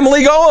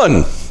family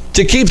going,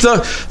 to keep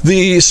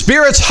the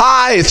spirits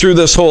high through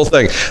this whole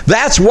thing.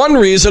 That's one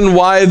reason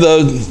why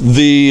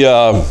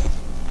the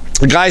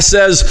guy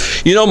says,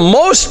 you know,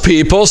 most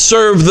people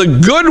serve the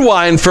good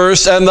wine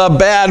first and the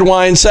bad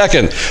wine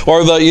second,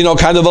 or the, you know,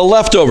 kind of the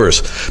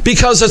leftovers,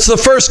 because it's the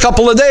first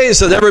couple of days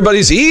that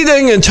everybody's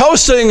eating and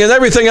toasting and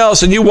everything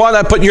else, and you want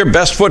to put your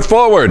best foot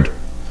forward.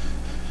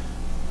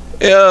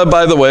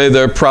 By the way,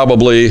 they're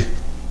probably,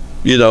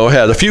 you know,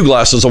 had a few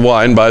glasses of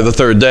wine by the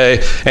third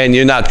day, and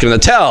you're not going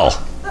to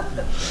tell.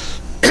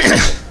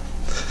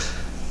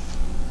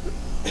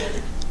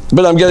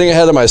 But I'm getting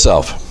ahead of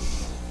myself.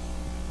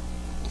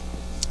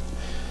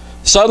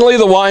 Suddenly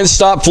the wine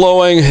stopped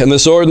flowing, and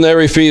this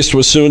ordinary feast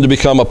was soon to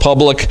become a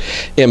public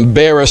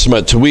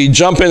embarrassment. We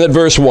jump in at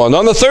verse 1.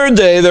 On the third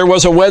day there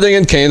was a wedding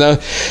in Cana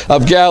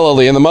of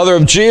Galilee, and the mother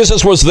of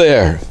Jesus was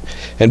there.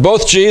 And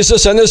both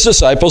Jesus and his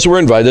disciples were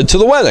invited to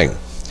the wedding.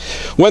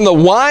 When the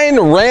wine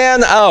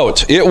ran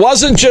out, it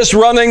wasn't just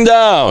running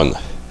down.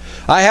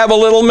 I have a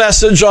little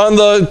message on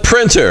the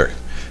printer.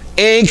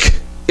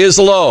 Ink is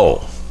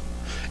low.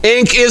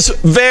 Ink is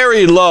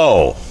very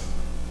low.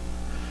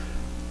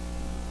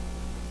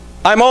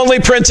 I'm only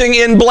printing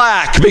in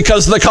black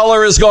because the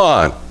color is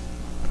gone.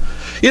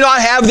 You know, I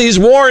have these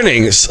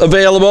warnings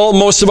available.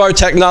 Most of our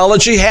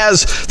technology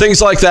has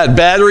things like that.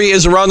 Battery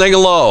is running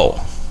low.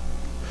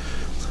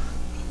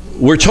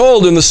 We're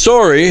told in the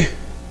story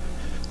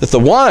that the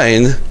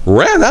wine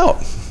ran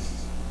out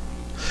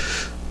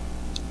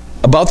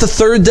about the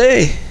third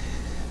day.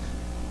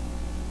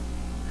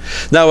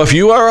 Now, if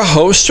you are a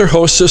host or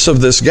hostess of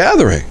this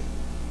gathering,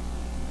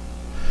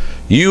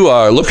 you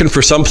are looking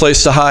for some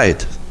place to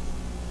hide,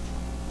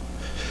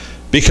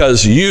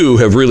 because you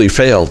have really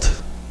failed.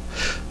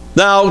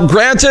 Now,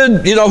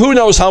 granted, you know, who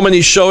knows how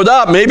many showed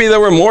up. Maybe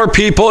there were more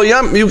people.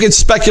 Yeah, you could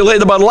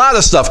speculate about a lot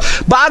of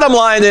stuff. Bottom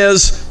line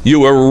is,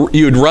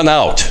 you'd run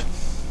out.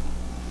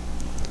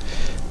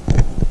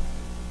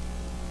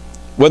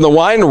 When the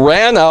wine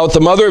ran out, the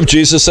mother of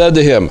Jesus said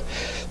to him,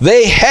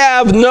 "They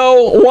have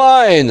no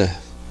wine."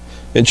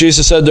 And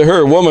Jesus said to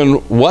her, "Woman,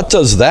 what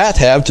does that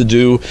have to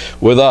do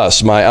with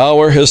us? My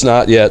hour has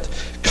not yet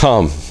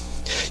come."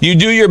 You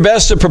do your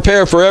best to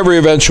prepare for every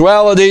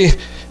eventuality,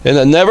 and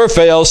it never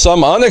fails.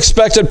 Some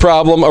unexpected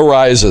problem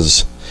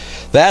arises.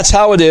 That's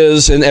how it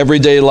is in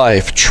everyday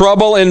life.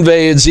 Trouble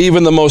invades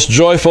even the most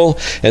joyful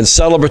and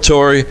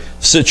celebratory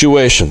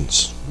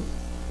situations.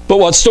 But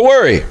what's to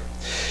worry?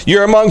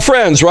 You're among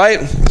friends,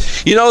 right?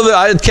 You know,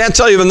 I can't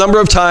tell you the number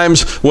of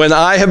times when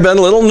I have been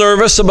a little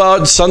nervous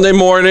about Sunday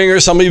morning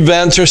or some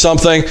event or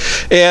something,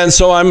 and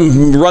so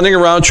I'm running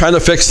around trying to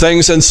fix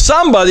things, and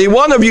somebody,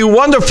 one of you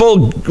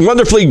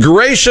wonderfully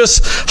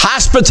gracious,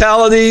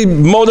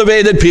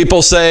 hospitality-motivated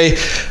people say,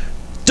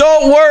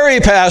 "Don't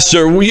worry,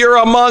 Pastor, you're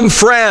among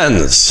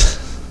friends."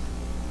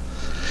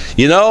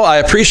 You know, I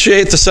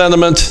appreciate the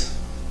sentiment,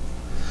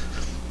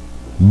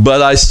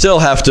 but I still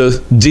have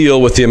to deal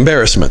with the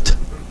embarrassment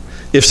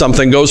if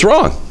something goes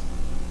wrong.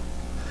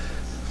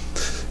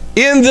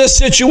 In this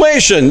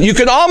situation, you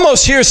can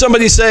almost hear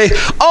somebody say,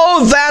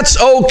 "Oh, that's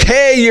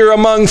okay, you're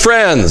among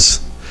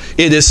friends."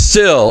 It is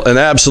still an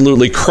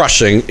absolutely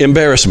crushing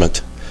embarrassment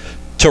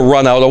to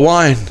run out of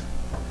wine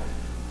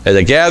at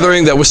a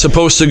gathering that was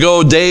supposed to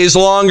go days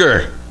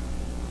longer.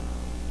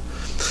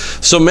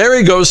 So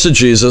Mary goes to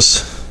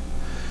Jesus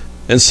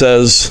and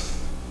says,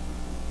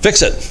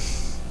 "Fix it."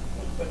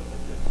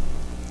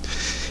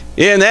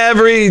 In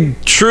every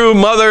true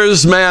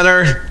mother's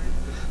manner,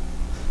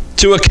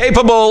 to a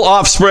capable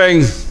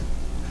offspring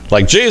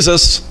like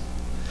Jesus,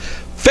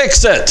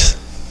 fix it.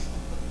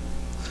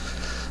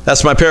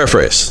 That's my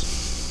paraphrase.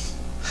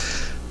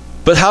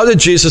 But how did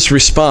Jesus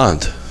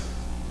respond?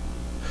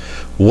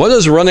 What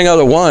does running out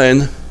of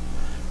wine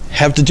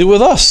have to do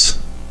with us?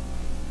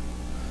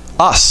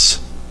 Us.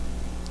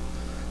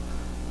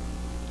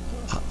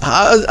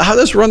 How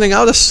does running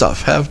out of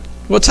stuff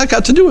what's that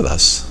got to do with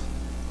us?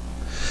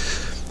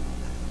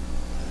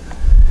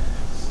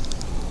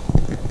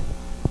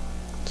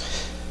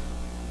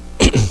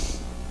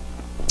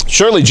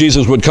 surely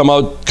Jesus would come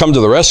to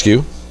the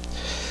rescue,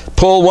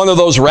 pull one of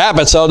those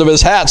rabbits out of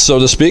his hat, so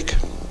to speak.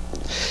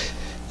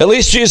 At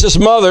least Jesus'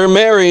 mother,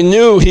 Mary,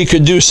 knew he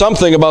could do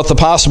something about the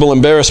possible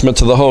embarrassment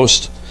to the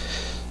host.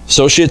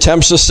 So she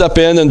attempts to step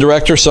in and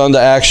direct her son to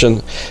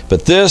action.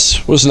 But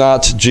this was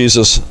not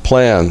Jesus'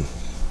 plan.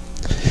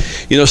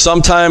 You know,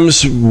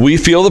 sometimes we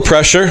feel the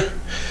pressure.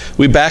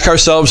 We back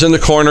ourselves into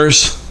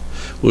corners.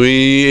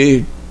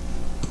 We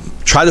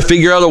try to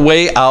figure out a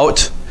way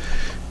out.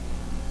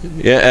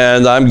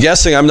 And I'm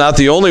guessing I'm not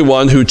the only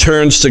one who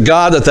turns to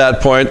God at that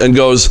point and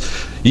goes,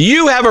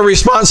 you have a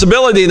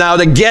responsibility now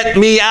to get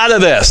me out of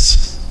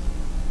this.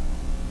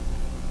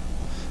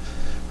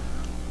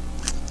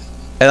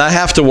 And I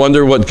have to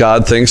wonder what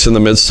God thinks in the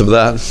midst of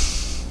that.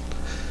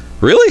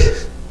 Really?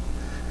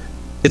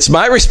 It's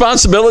my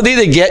responsibility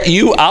to get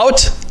you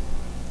out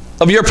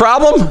of your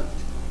problem?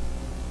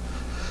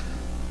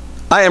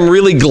 I am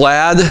really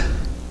glad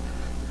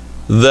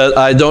that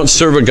I don't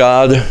serve a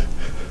God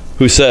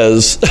who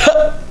says,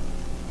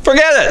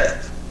 forget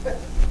it.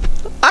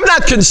 I'm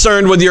not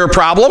concerned with your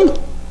problem.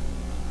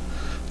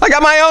 I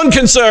got my own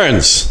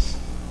concerns.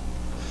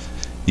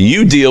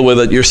 You deal with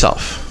it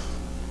yourself.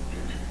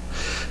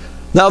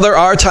 Now, there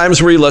are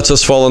times where he lets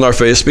us fall on our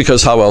face,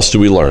 because how else do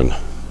we learn?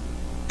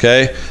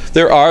 Okay?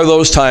 There are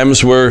those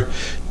times where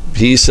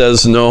he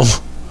says, no,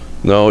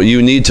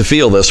 you need to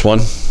feel this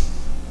one.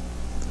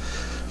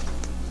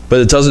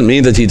 But it doesn't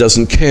mean that he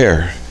doesn't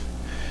care.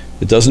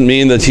 It doesn't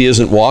mean that he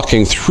isn't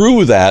walking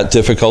through that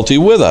difficulty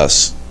with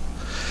us.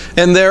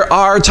 And there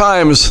are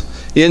times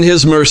in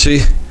his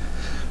mercy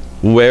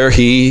where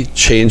he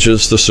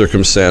changes the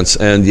circumstance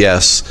and,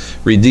 yes,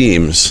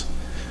 redeems.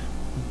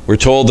 We're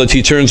told that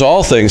he turns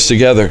all things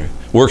together,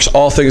 works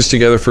all things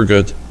together for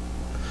good.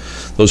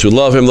 Those who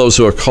love him, those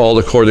who are called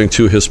according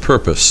to his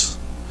purpose.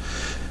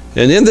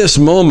 And in this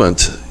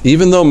moment,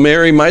 even though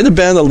Mary might have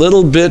been a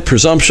little bit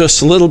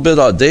presumptuous, a little bit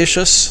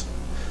audacious,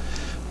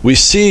 we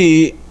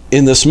see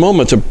in this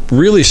moment a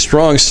really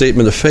strong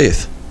statement of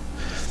faith.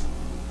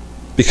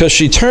 Because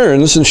she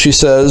turns and she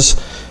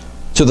says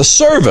to the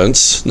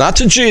servants, not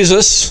to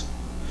Jesus,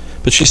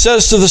 but she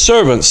says to the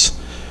servants,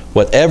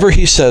 whatever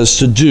he says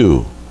to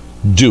do,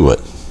 do it.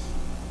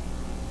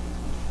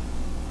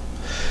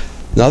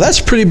 Now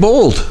that's pretty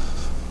bold.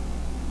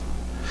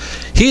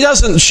 She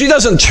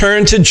doesn't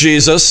turn to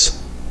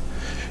Jesus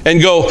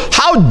and go,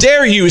 how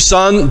dare you,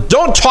 son?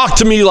 Don't talk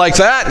to me like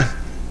that.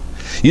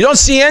 You don't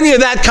see any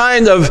of that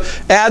kind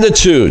of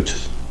attitude.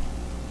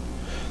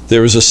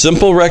 There is a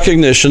simple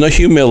recognition, a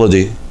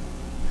humility.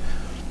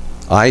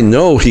 I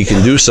know he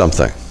can do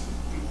something.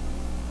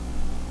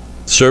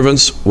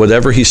 Servants,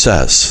 whatever he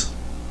says,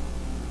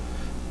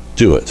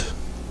 do it.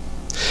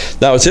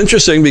 Now it's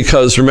interesting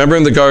because remember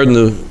in the Garden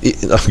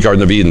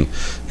of Eden,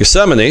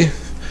 Gethsemane,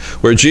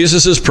 where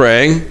Jesus is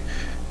praying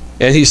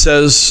and he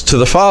says to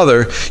the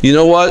Father, you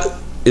know what?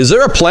 Is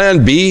there a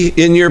plan B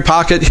in your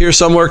pocket here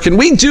somewhere? Can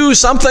we do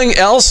something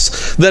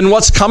else than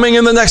what's coming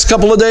in the next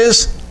couple of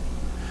days?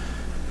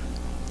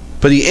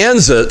 But he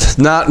ends it,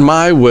 not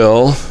my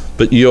will,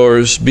 but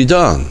yours be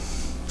done.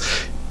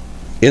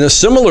 In a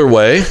similar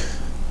way,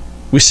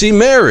 we see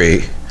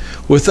Mary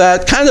with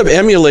that kind of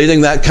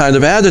emulating that kind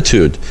of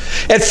attitude.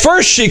 At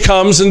first she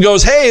comes and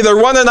goes, hey, they're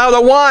running out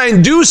of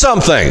wine, do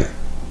something.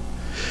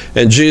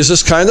 And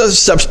Jesus kind of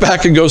steps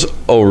back and goes,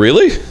 oh,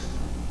 really?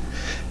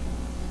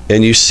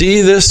 And you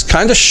see this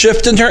kind of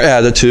shift in her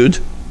attitude,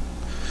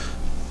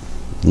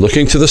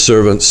 looking to the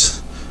servants,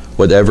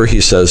 whatever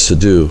he says to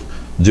do,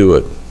 do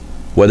it.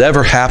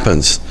 Whatever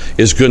happens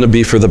is going to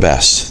be for the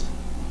best.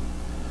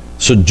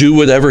 So do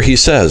whatever he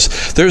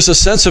says. There's a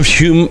sense of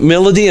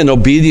humility and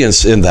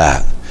obedience in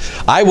that.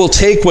 I will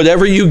take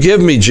whatever you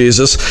give me,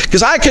 Jesus,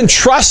 because I can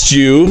trust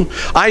you.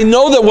 I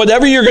know that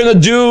whatever you're going to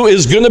do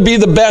is going to be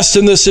the best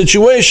in this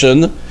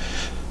situation.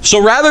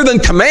 So rather than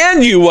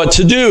command you what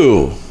to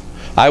do,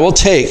 I will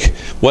take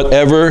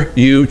whatever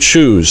you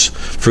choose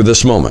for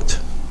this moment.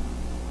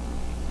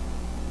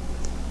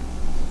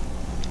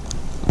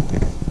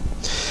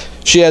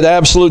 She had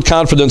absolute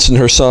confidence in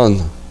her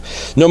son.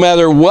 No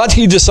matter what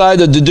he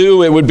decided to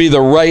do, it would be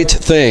the right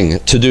thing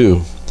to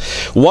do.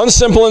 One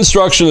simple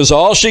instruction is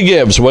all she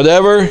gives.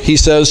 Whatever he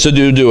says to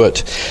do, do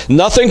it.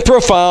 Nothing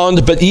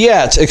profound, but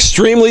yet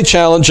extremely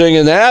challenging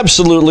and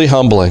absolutely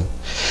humbling.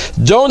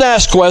 Don't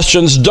ask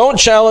questions, don't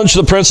challenge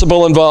the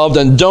principle involved,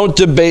 and don't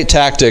debate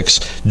tactics.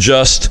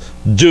 Just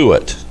do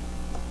it.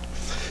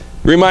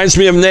 Reminds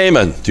me of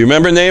Naaman. Do you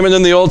remember Naaman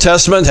in the Old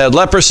Testament? Had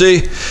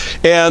leprosy,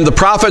 and the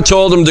prophet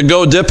told him to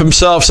go dip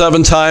himself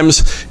 7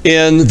 times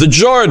in the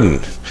Jordan.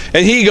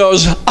 And he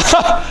goes,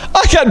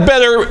 I got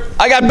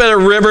better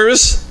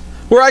rivers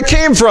where I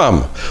came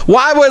from.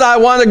 Why would I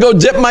want to go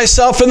dip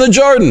myself in the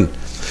Jordan?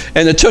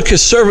 And it took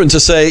his servant to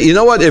say, you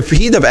know what, if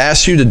he'd have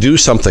asked you to do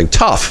something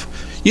tough,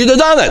 you'd have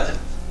done it.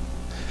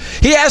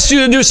 He asked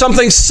you to do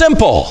something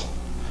simple.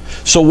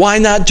 So why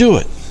not do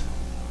it?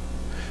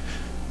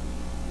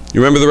 You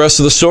remember the rest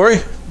of the story?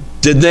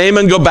 Did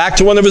Naaman go back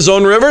to one of his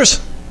own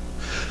rivers?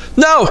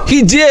 No,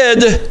 he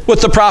did what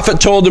the prophet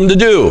told him to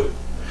do.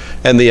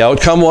 And the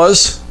outcome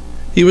was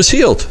he was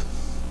healed.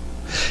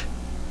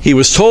 He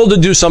was told to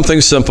do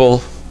something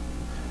simple,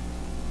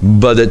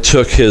 but it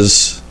took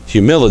his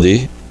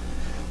humility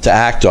to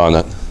act on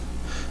it,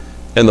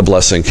 and the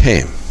blessing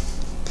came.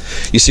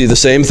 You see the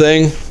same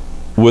thing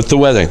with the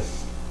wedding.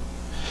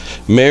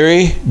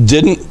 Mary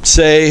didn't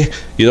say,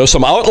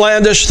 some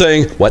outlandish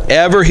thing,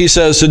 whatever he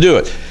says to do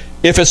it.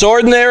 If it's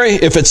ordinary,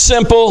 if it's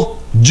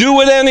simple,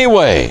 do it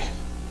anyway.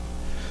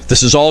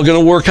 This is all going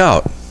to work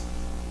out.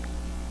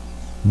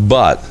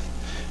 But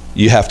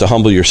you have to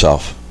humble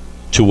yourself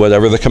to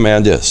whatever the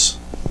command is.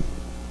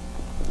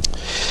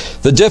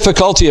 The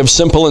difficulty of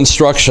simple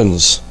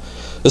instructions,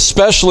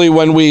 especially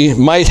when we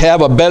might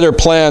have a better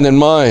plan in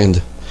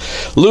mind.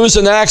 Lose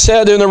an axe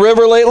head in a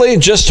river lately?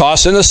 Just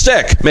toss in a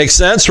stick. Makes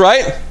sense,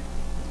 right?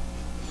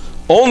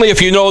 Only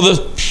if you know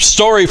the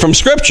story from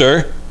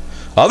Scripture.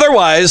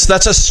 Otherwise,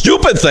 that's a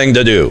stupid thing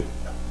to do.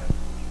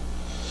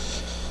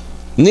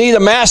 Need a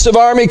massive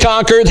army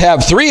conquered?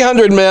 Have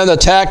 300 men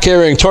attack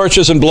carrying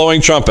torches and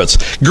blowing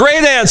trumpets.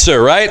 Great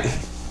answer, right?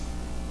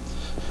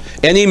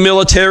 Any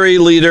military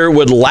leader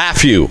would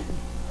laugh you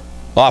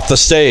off the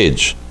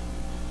stage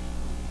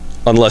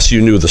unless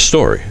you knew the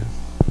story.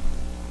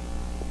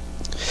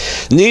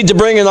 Need to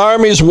bring an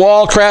army's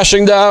wall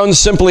crashing down?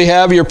 Simply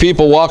have your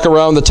people walk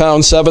around the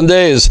town 7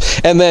 days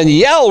and then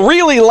yell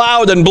really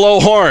loud and blow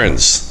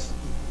horns.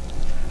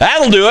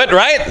 That'll do it,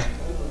 right?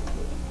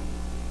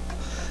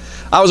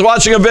 I was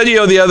watching a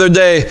video the other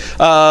day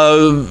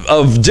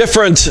of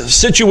different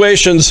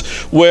situations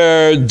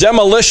where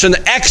demolition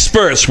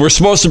experts were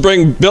supposed to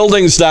bring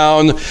buildings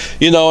down,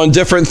 and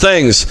different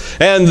things.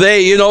 And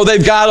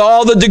they've got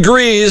all the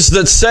degrees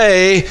that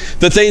say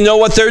that they know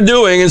what they're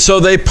doing. And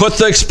so they put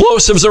the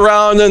explosives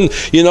around and,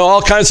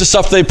 all kinds of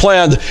stuff they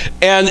planned.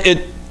 And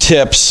it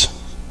tips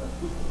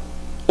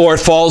or it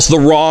falls the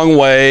wrong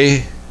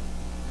way.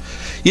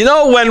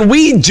 When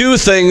we do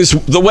things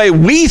the way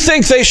we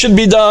think they should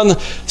be done,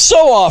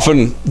 so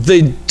often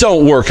they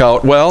don't work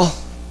out well.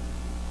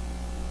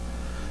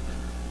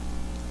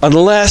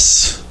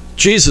 Unless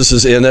Jesus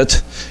is in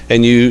it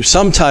and you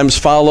sometimes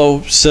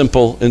follow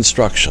simple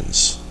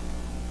instructions.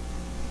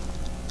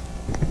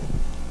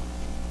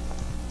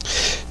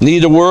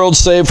 Need a world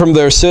saved from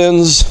their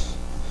sins?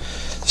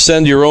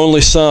 Send your only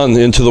Son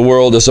into the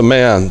world as a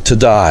man to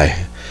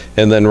die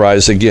and then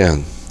rise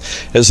again.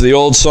 As the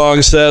old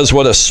song says,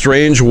 what a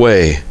strange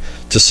way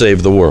to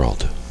save the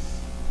world.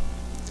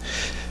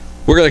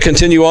 We're going to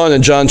continue on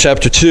in John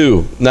chapter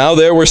 2. Now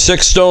there were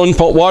 6 stone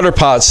water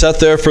pots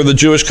set there for the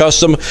Jewish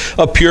custom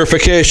of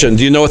purification.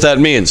 Do you know what that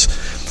means?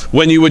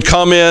 When you would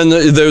come in,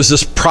 there's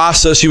this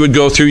process you would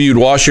go through. You'd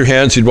wash your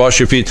hands, you'd wash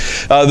your feet.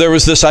 There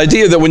was this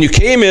idea that when you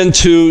came in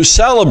to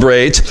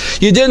celebrate,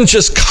 you didn't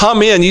just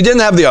come in. You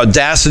didn't have the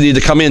audacity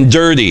to come in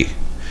dirty.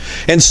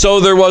 And so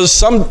there was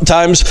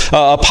sometimes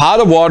a pot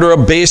of water, a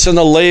basin,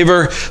 a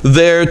laver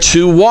there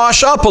to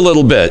wash up a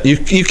little bit.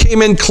 You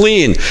came in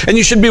clean, and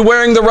you should be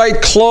wearing the right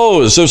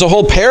clothes. There's a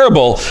whole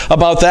parable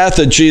about that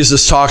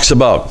Jesus talks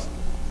about.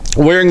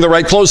 Wearing the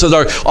right clothes that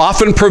are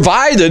often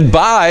provided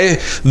by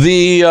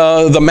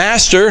the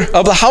master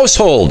of the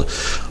household.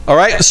 All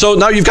right, so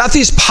now you've got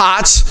these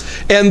pots,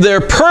 and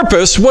their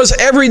purpose was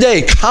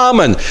everyday,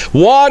 common.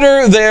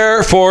 Water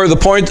there for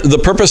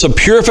the purpose of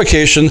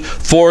purification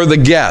for the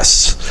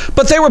guests.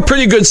 But they were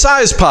pretty good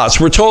sized pots.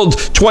 We're told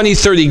 20,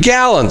 30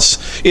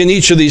 gallons in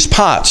each of these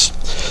pots.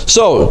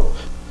 So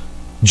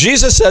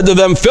Jesus said to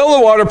them, fill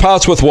the water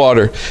pots with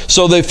water.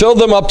 So they filled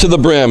them up to the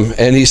brim.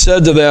 And he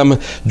said to them,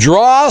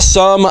 draw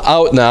some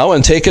out now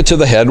and take it to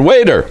the head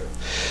waiter.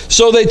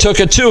 So they took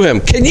it to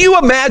him. Can you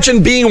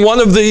imagine being one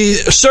of the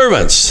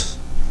servants?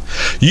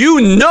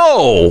 You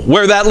know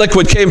where that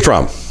liquid came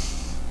from.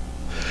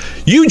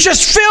 You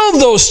just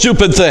filled those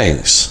stupid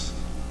things.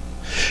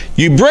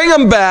 You bring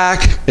them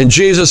back, and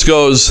Jesus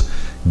goes,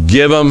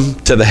 give them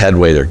to the head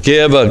waiter.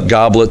 Give a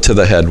goblet to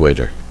the head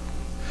waiter.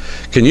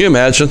 Can you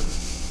imagine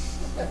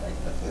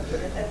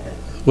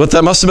what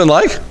that must have been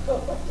like?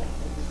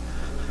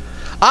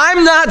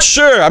 I'm not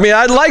sure. I mean,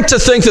 I'd like to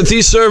think that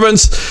these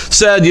servants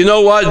said, you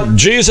know what,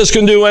 Jesus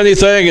can do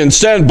anything and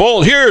stand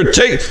bold. Here,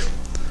 take.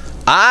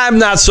 I'm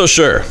not so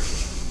sure.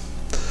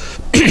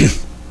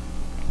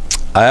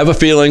 I have a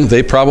feeling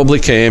they probably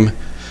came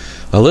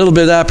a little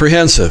bit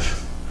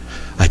apprehensive.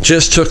 I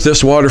just took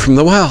this water from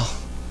the well.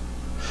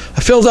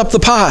 I filled up the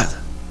pot.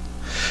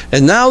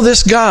 And now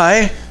this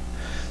guy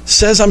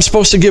says I'm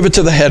supposed to give it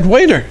to the head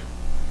waiter,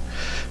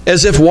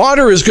 as if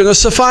water is going to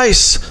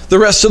suffice the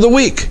rest of the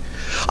week.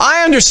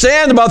 I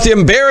understand about the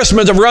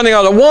embarrassment of running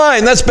out of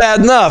wine. That's bad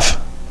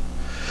enough.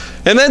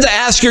 And then to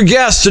ask your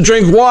guests to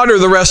drink water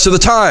the rest of the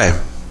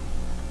time.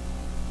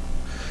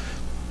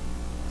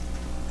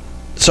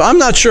 So I'm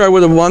not sure I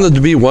would have wanted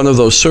to be one of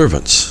those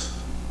servants.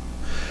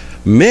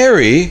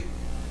 Mary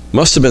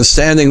must have been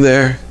standing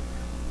there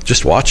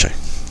just watching,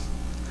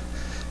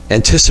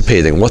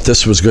 anticipating what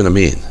this was going to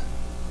mean.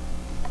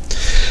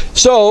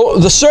 So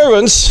the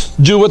servants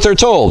do what they're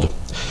told.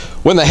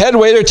 When the head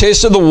waiter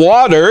tasted the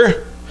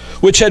water,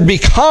 which had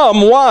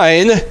become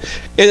wine, and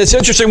it's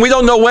interesting, we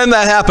don't know when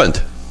that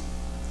happened.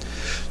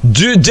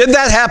 Did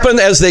that happen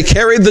as they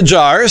carried the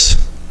jars?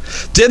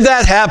 Did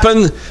that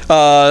happen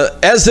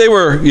as they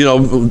were,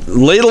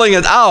 ladling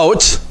it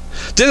out?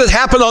 Did it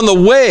happen on the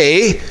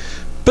way?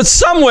 But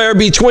somewhere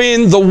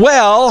between the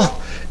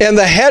well and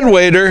the head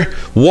waiter,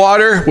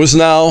 water was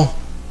now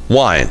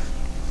wine.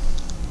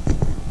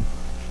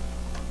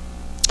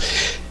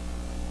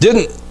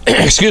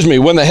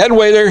 When the head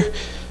waiter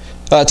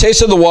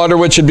tasted the water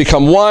which had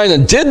become wine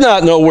and did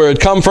not know where it had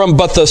come from,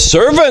 but the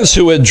servants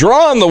who had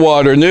drawn the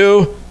water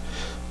knew,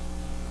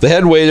 the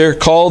head waiter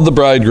called the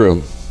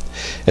bridegroom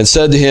and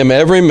said to him,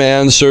 every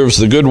man serves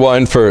the good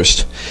wine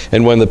first,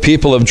 and when the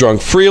people have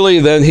drunk freely,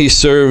 then he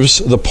serves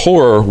the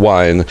poorer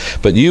wine.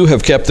 But you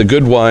have kept the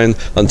good wine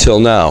until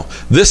now.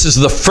 This is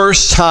the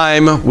first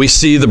time we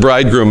see the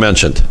bridegroom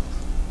mentioned.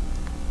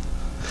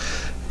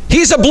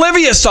 He's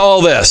oblivious to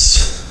all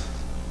this.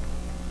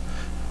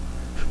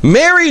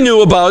 Mary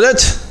knew about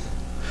it.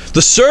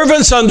 The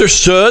servants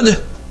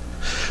understood.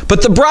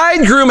 But the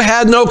bridegroom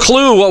had no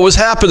clue what was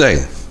happening.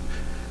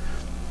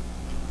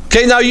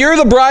 Okay, now you're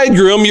the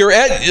bridegroom, you're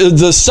at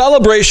the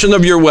celebration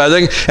of your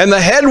wedding, and the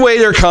head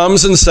waiter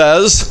comes and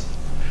says,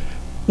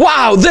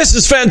 wow, this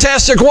is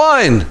fantastic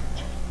wine.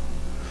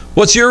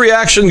 What's your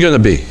reaction going to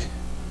be?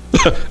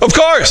 Of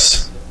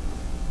course.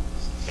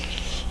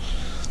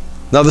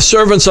 Now the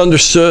servants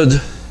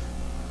understood,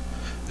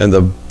 and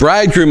the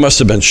bridegroom must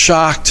have been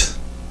shocked.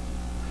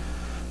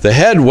 The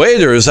head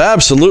waiter is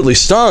absolutely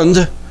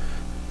stunned.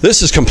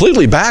 This is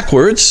completely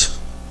backwards.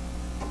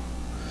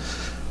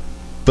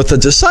 But the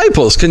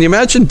disciples, can you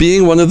imagine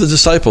being one of the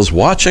disciples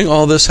watching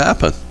all this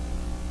happen?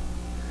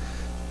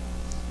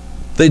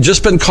 They'd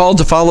just been called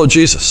to follow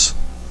Jesus.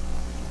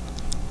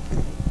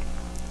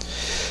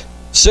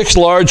 6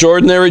 large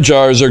ordinary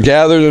jars are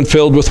gathered and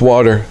filled with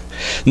water.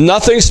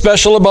 Nothing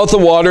special about the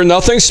water,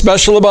 nothing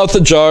special about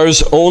the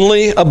jars,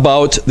 only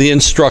about the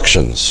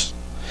instructions.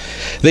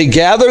 They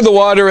gathered the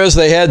water as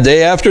they had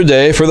day after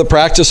day for the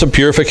practice of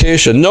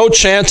purification. No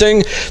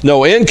chanting,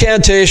 no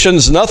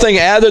incantations, nothing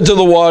added to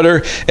the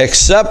water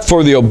except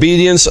for the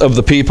obedience of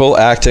the people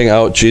acting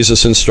out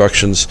Jesus'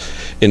 instructions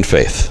in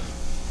faith.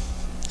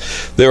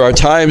 There are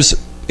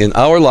times in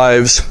our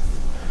lives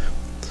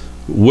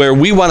where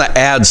we want to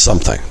add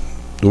something.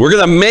 We're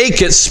going to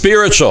make it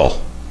spiritual.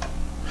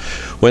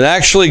 When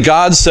actually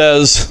God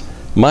says,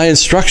 my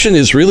instruction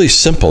is really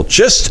simple.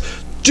 Just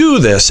do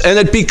this, and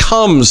it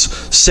becomes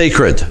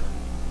sacred.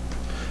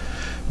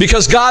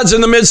 Because God's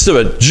in the midst of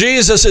it.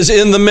 Jesus is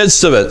in the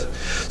midst of it.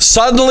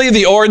 Suddenly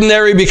the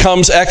ordinary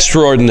becomes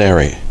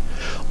extraordinary.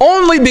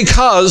 Only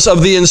because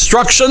of the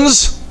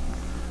instructions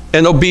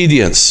and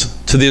obedience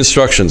to the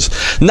instructions.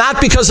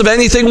 Not because of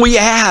anything we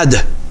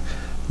add.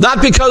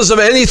 Not because of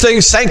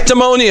anything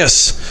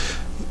sanctimonious.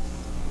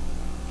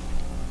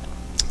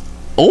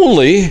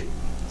 Only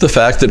the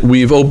fact that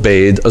we've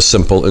obeyed a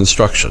simple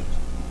instruction.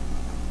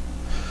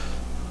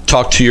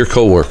 Talk to your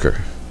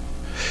coworker.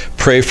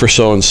 Pray for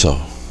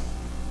so-and-so.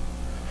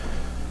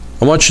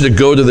 I want you to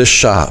go to this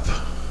shop.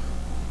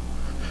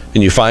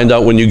 And you find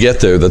out when you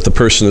get there that the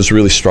person is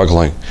really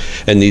struggling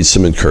and needs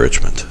some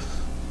encouragement.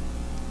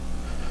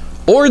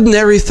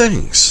 Ordinary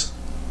things.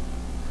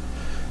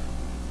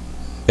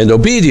 And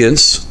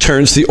obedience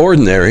turns the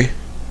ordinary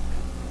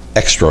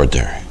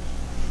extraordinary.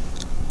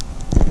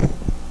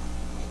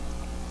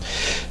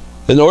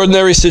 An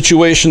ordinary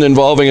situation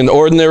involving an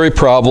ordinary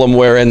problem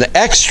where an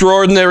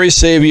extraordinary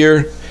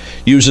Savior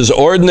uses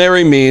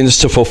ordinary means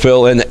to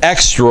fulfill an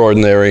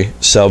extraordinary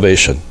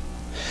salvation.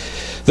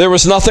 There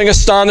was nothing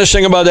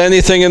astonishing about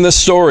anything in this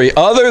story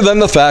other than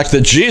the fact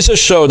that Jesus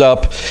showed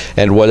up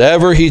and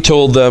whatever he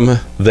told them,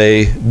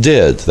 they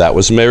did. That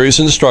was Mary's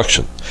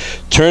instruction.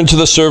 Turned to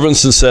the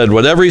servants and said,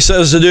 whatever he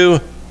says to do,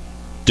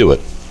 do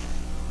it.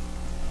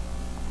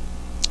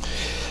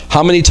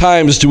 How many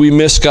times do we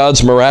miss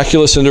God's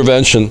miraculous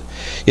intervention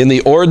in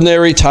the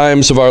ordinary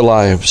times of our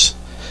lives,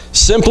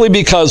 simply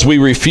because we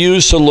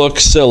refuse to look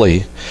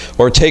silly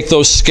or take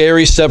those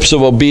scary steps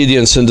of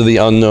obedience into the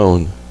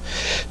unknown?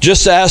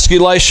 Just ask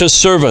Elisha's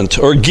servant,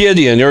 or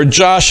Gideon, or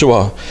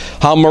Joshua,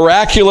 how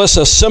miraculous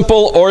a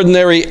simple,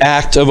 ordinary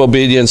act of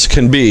obedience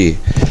can be.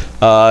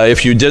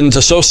 If you didn't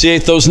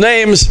associate those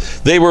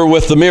names, they were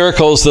with the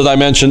miracles that I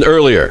mentioned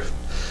earlier.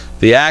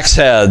 The axe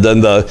head,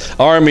 and the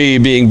army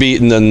being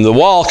beaten, and the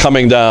wall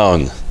coming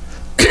down.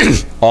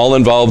 All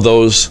involve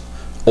those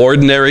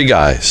ordinary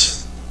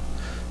guys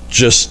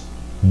just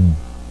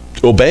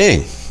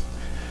obeying.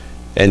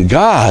 And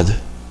God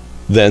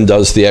then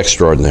does the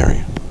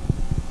extraordinary.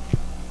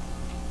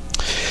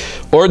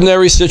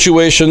 Ordinary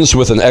situations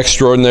with an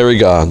extraordinary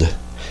God.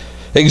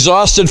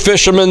 Exhausted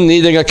fishermen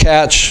needing a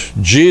catch,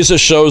 Jesus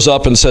shows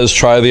up and says,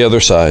 try the other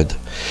side.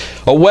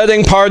 A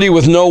wedding party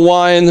with no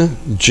wine,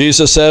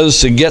 Jesus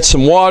says to get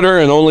some water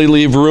and only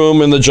leave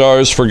room in the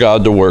jars for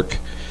God to work.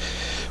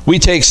 We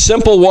take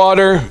simple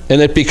water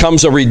and it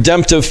becomes a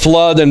redemptive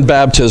flood and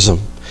baptism.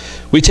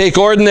 We take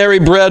ordinary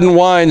bread and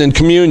wine in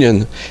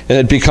communion and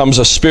it becomes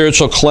a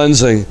spiritual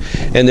cleansing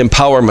and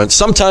empowerment.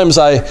 Sometimes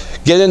I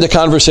get into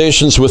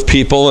conversations with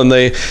people and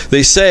they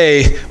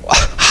say,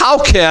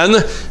 how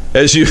can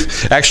as you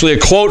actually a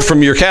quote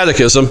from your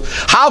catechism,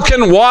 how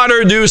can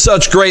water do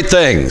such great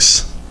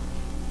things?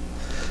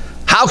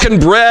 How can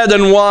bread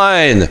and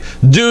wine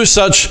do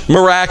such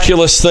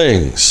miraculous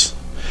things?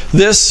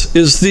 This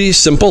is the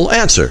simple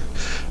answer.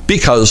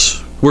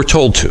 Because we're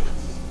told to.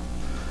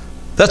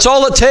 That's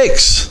all it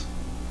takes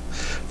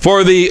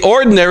for the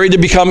ordinary to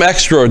become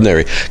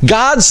extraordinary.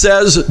 God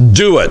says,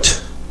 do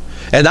it.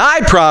 And I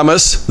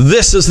promise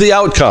this is the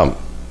outcome.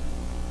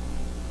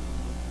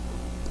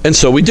 And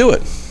so we do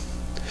it.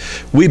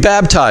 We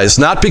baptize,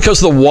 not because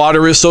the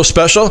water is so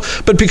special,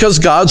 but because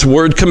God's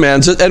word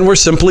commands it, and we're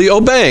simply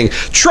obeying,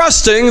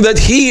 trusting that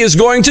he is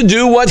going to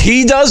do what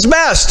he does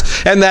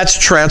best, and that's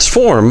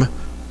transform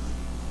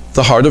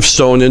the heart of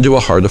stone into a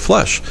heart of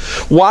flesh.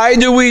 Why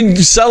do we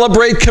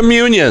celebrate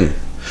communion?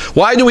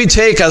 Why do we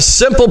take a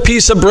simple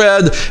piece of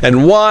bread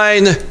and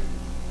wine?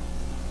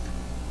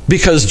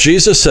 Because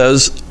Jesus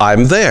says,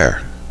 I'm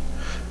there.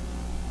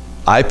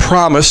 I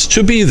promise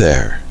to be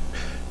there.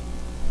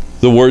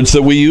 The words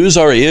that we use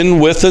are in,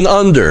 with, and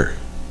under.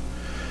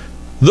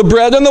 The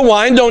bread and the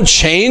wine don't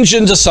change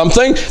into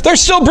something. They're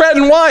still bread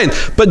and wine.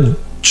 But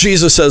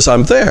Jesus says,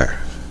 I'm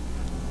there.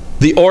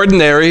 The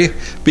ordinary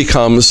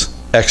becomes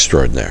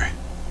extraordinary.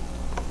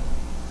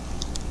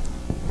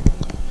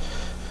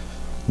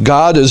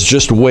 God is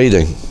just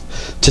waiting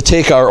to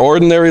take our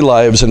ordinary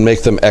lives and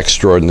make them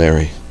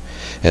extraordinary.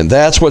 And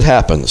that's what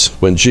happens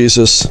when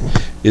Jesus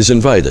is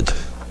invited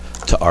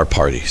to our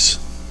parties.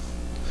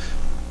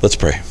 Let's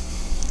pray.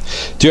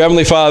 Dear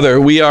Heavenly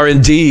Father, we are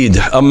indeed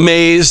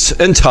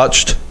amazed and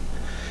touched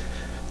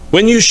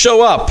when you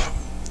show up,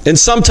 and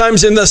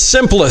sometimes in the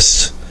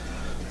simplest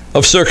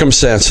of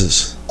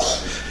circumstances.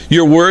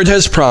 Your word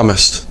has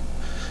promised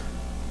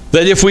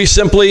that if we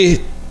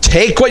simply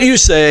take what you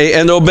say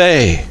and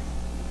obey,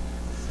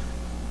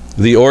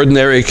 the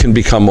ordinary can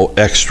become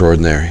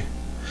extraordinary.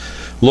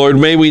 Lord,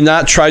 may we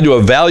not try to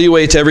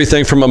evaluate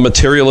everything from a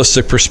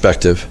materialistic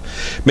perspective.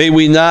 May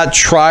we not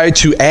try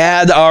to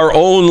add our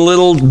own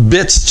little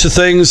bits to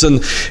things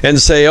and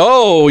say,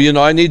 oh,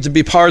 I need to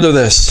be part of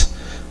this.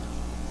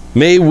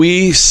 May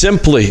we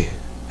simply,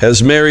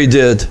 as Mary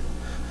did,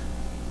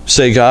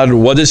 say, God,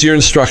 what is your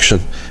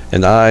instruction?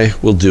 And I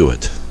will do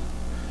it,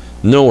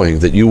 knowing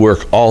that you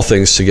work all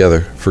things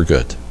together for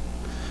good.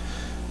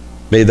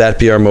 May that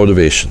be our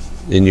motivation.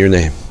 In your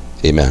name,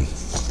 amen.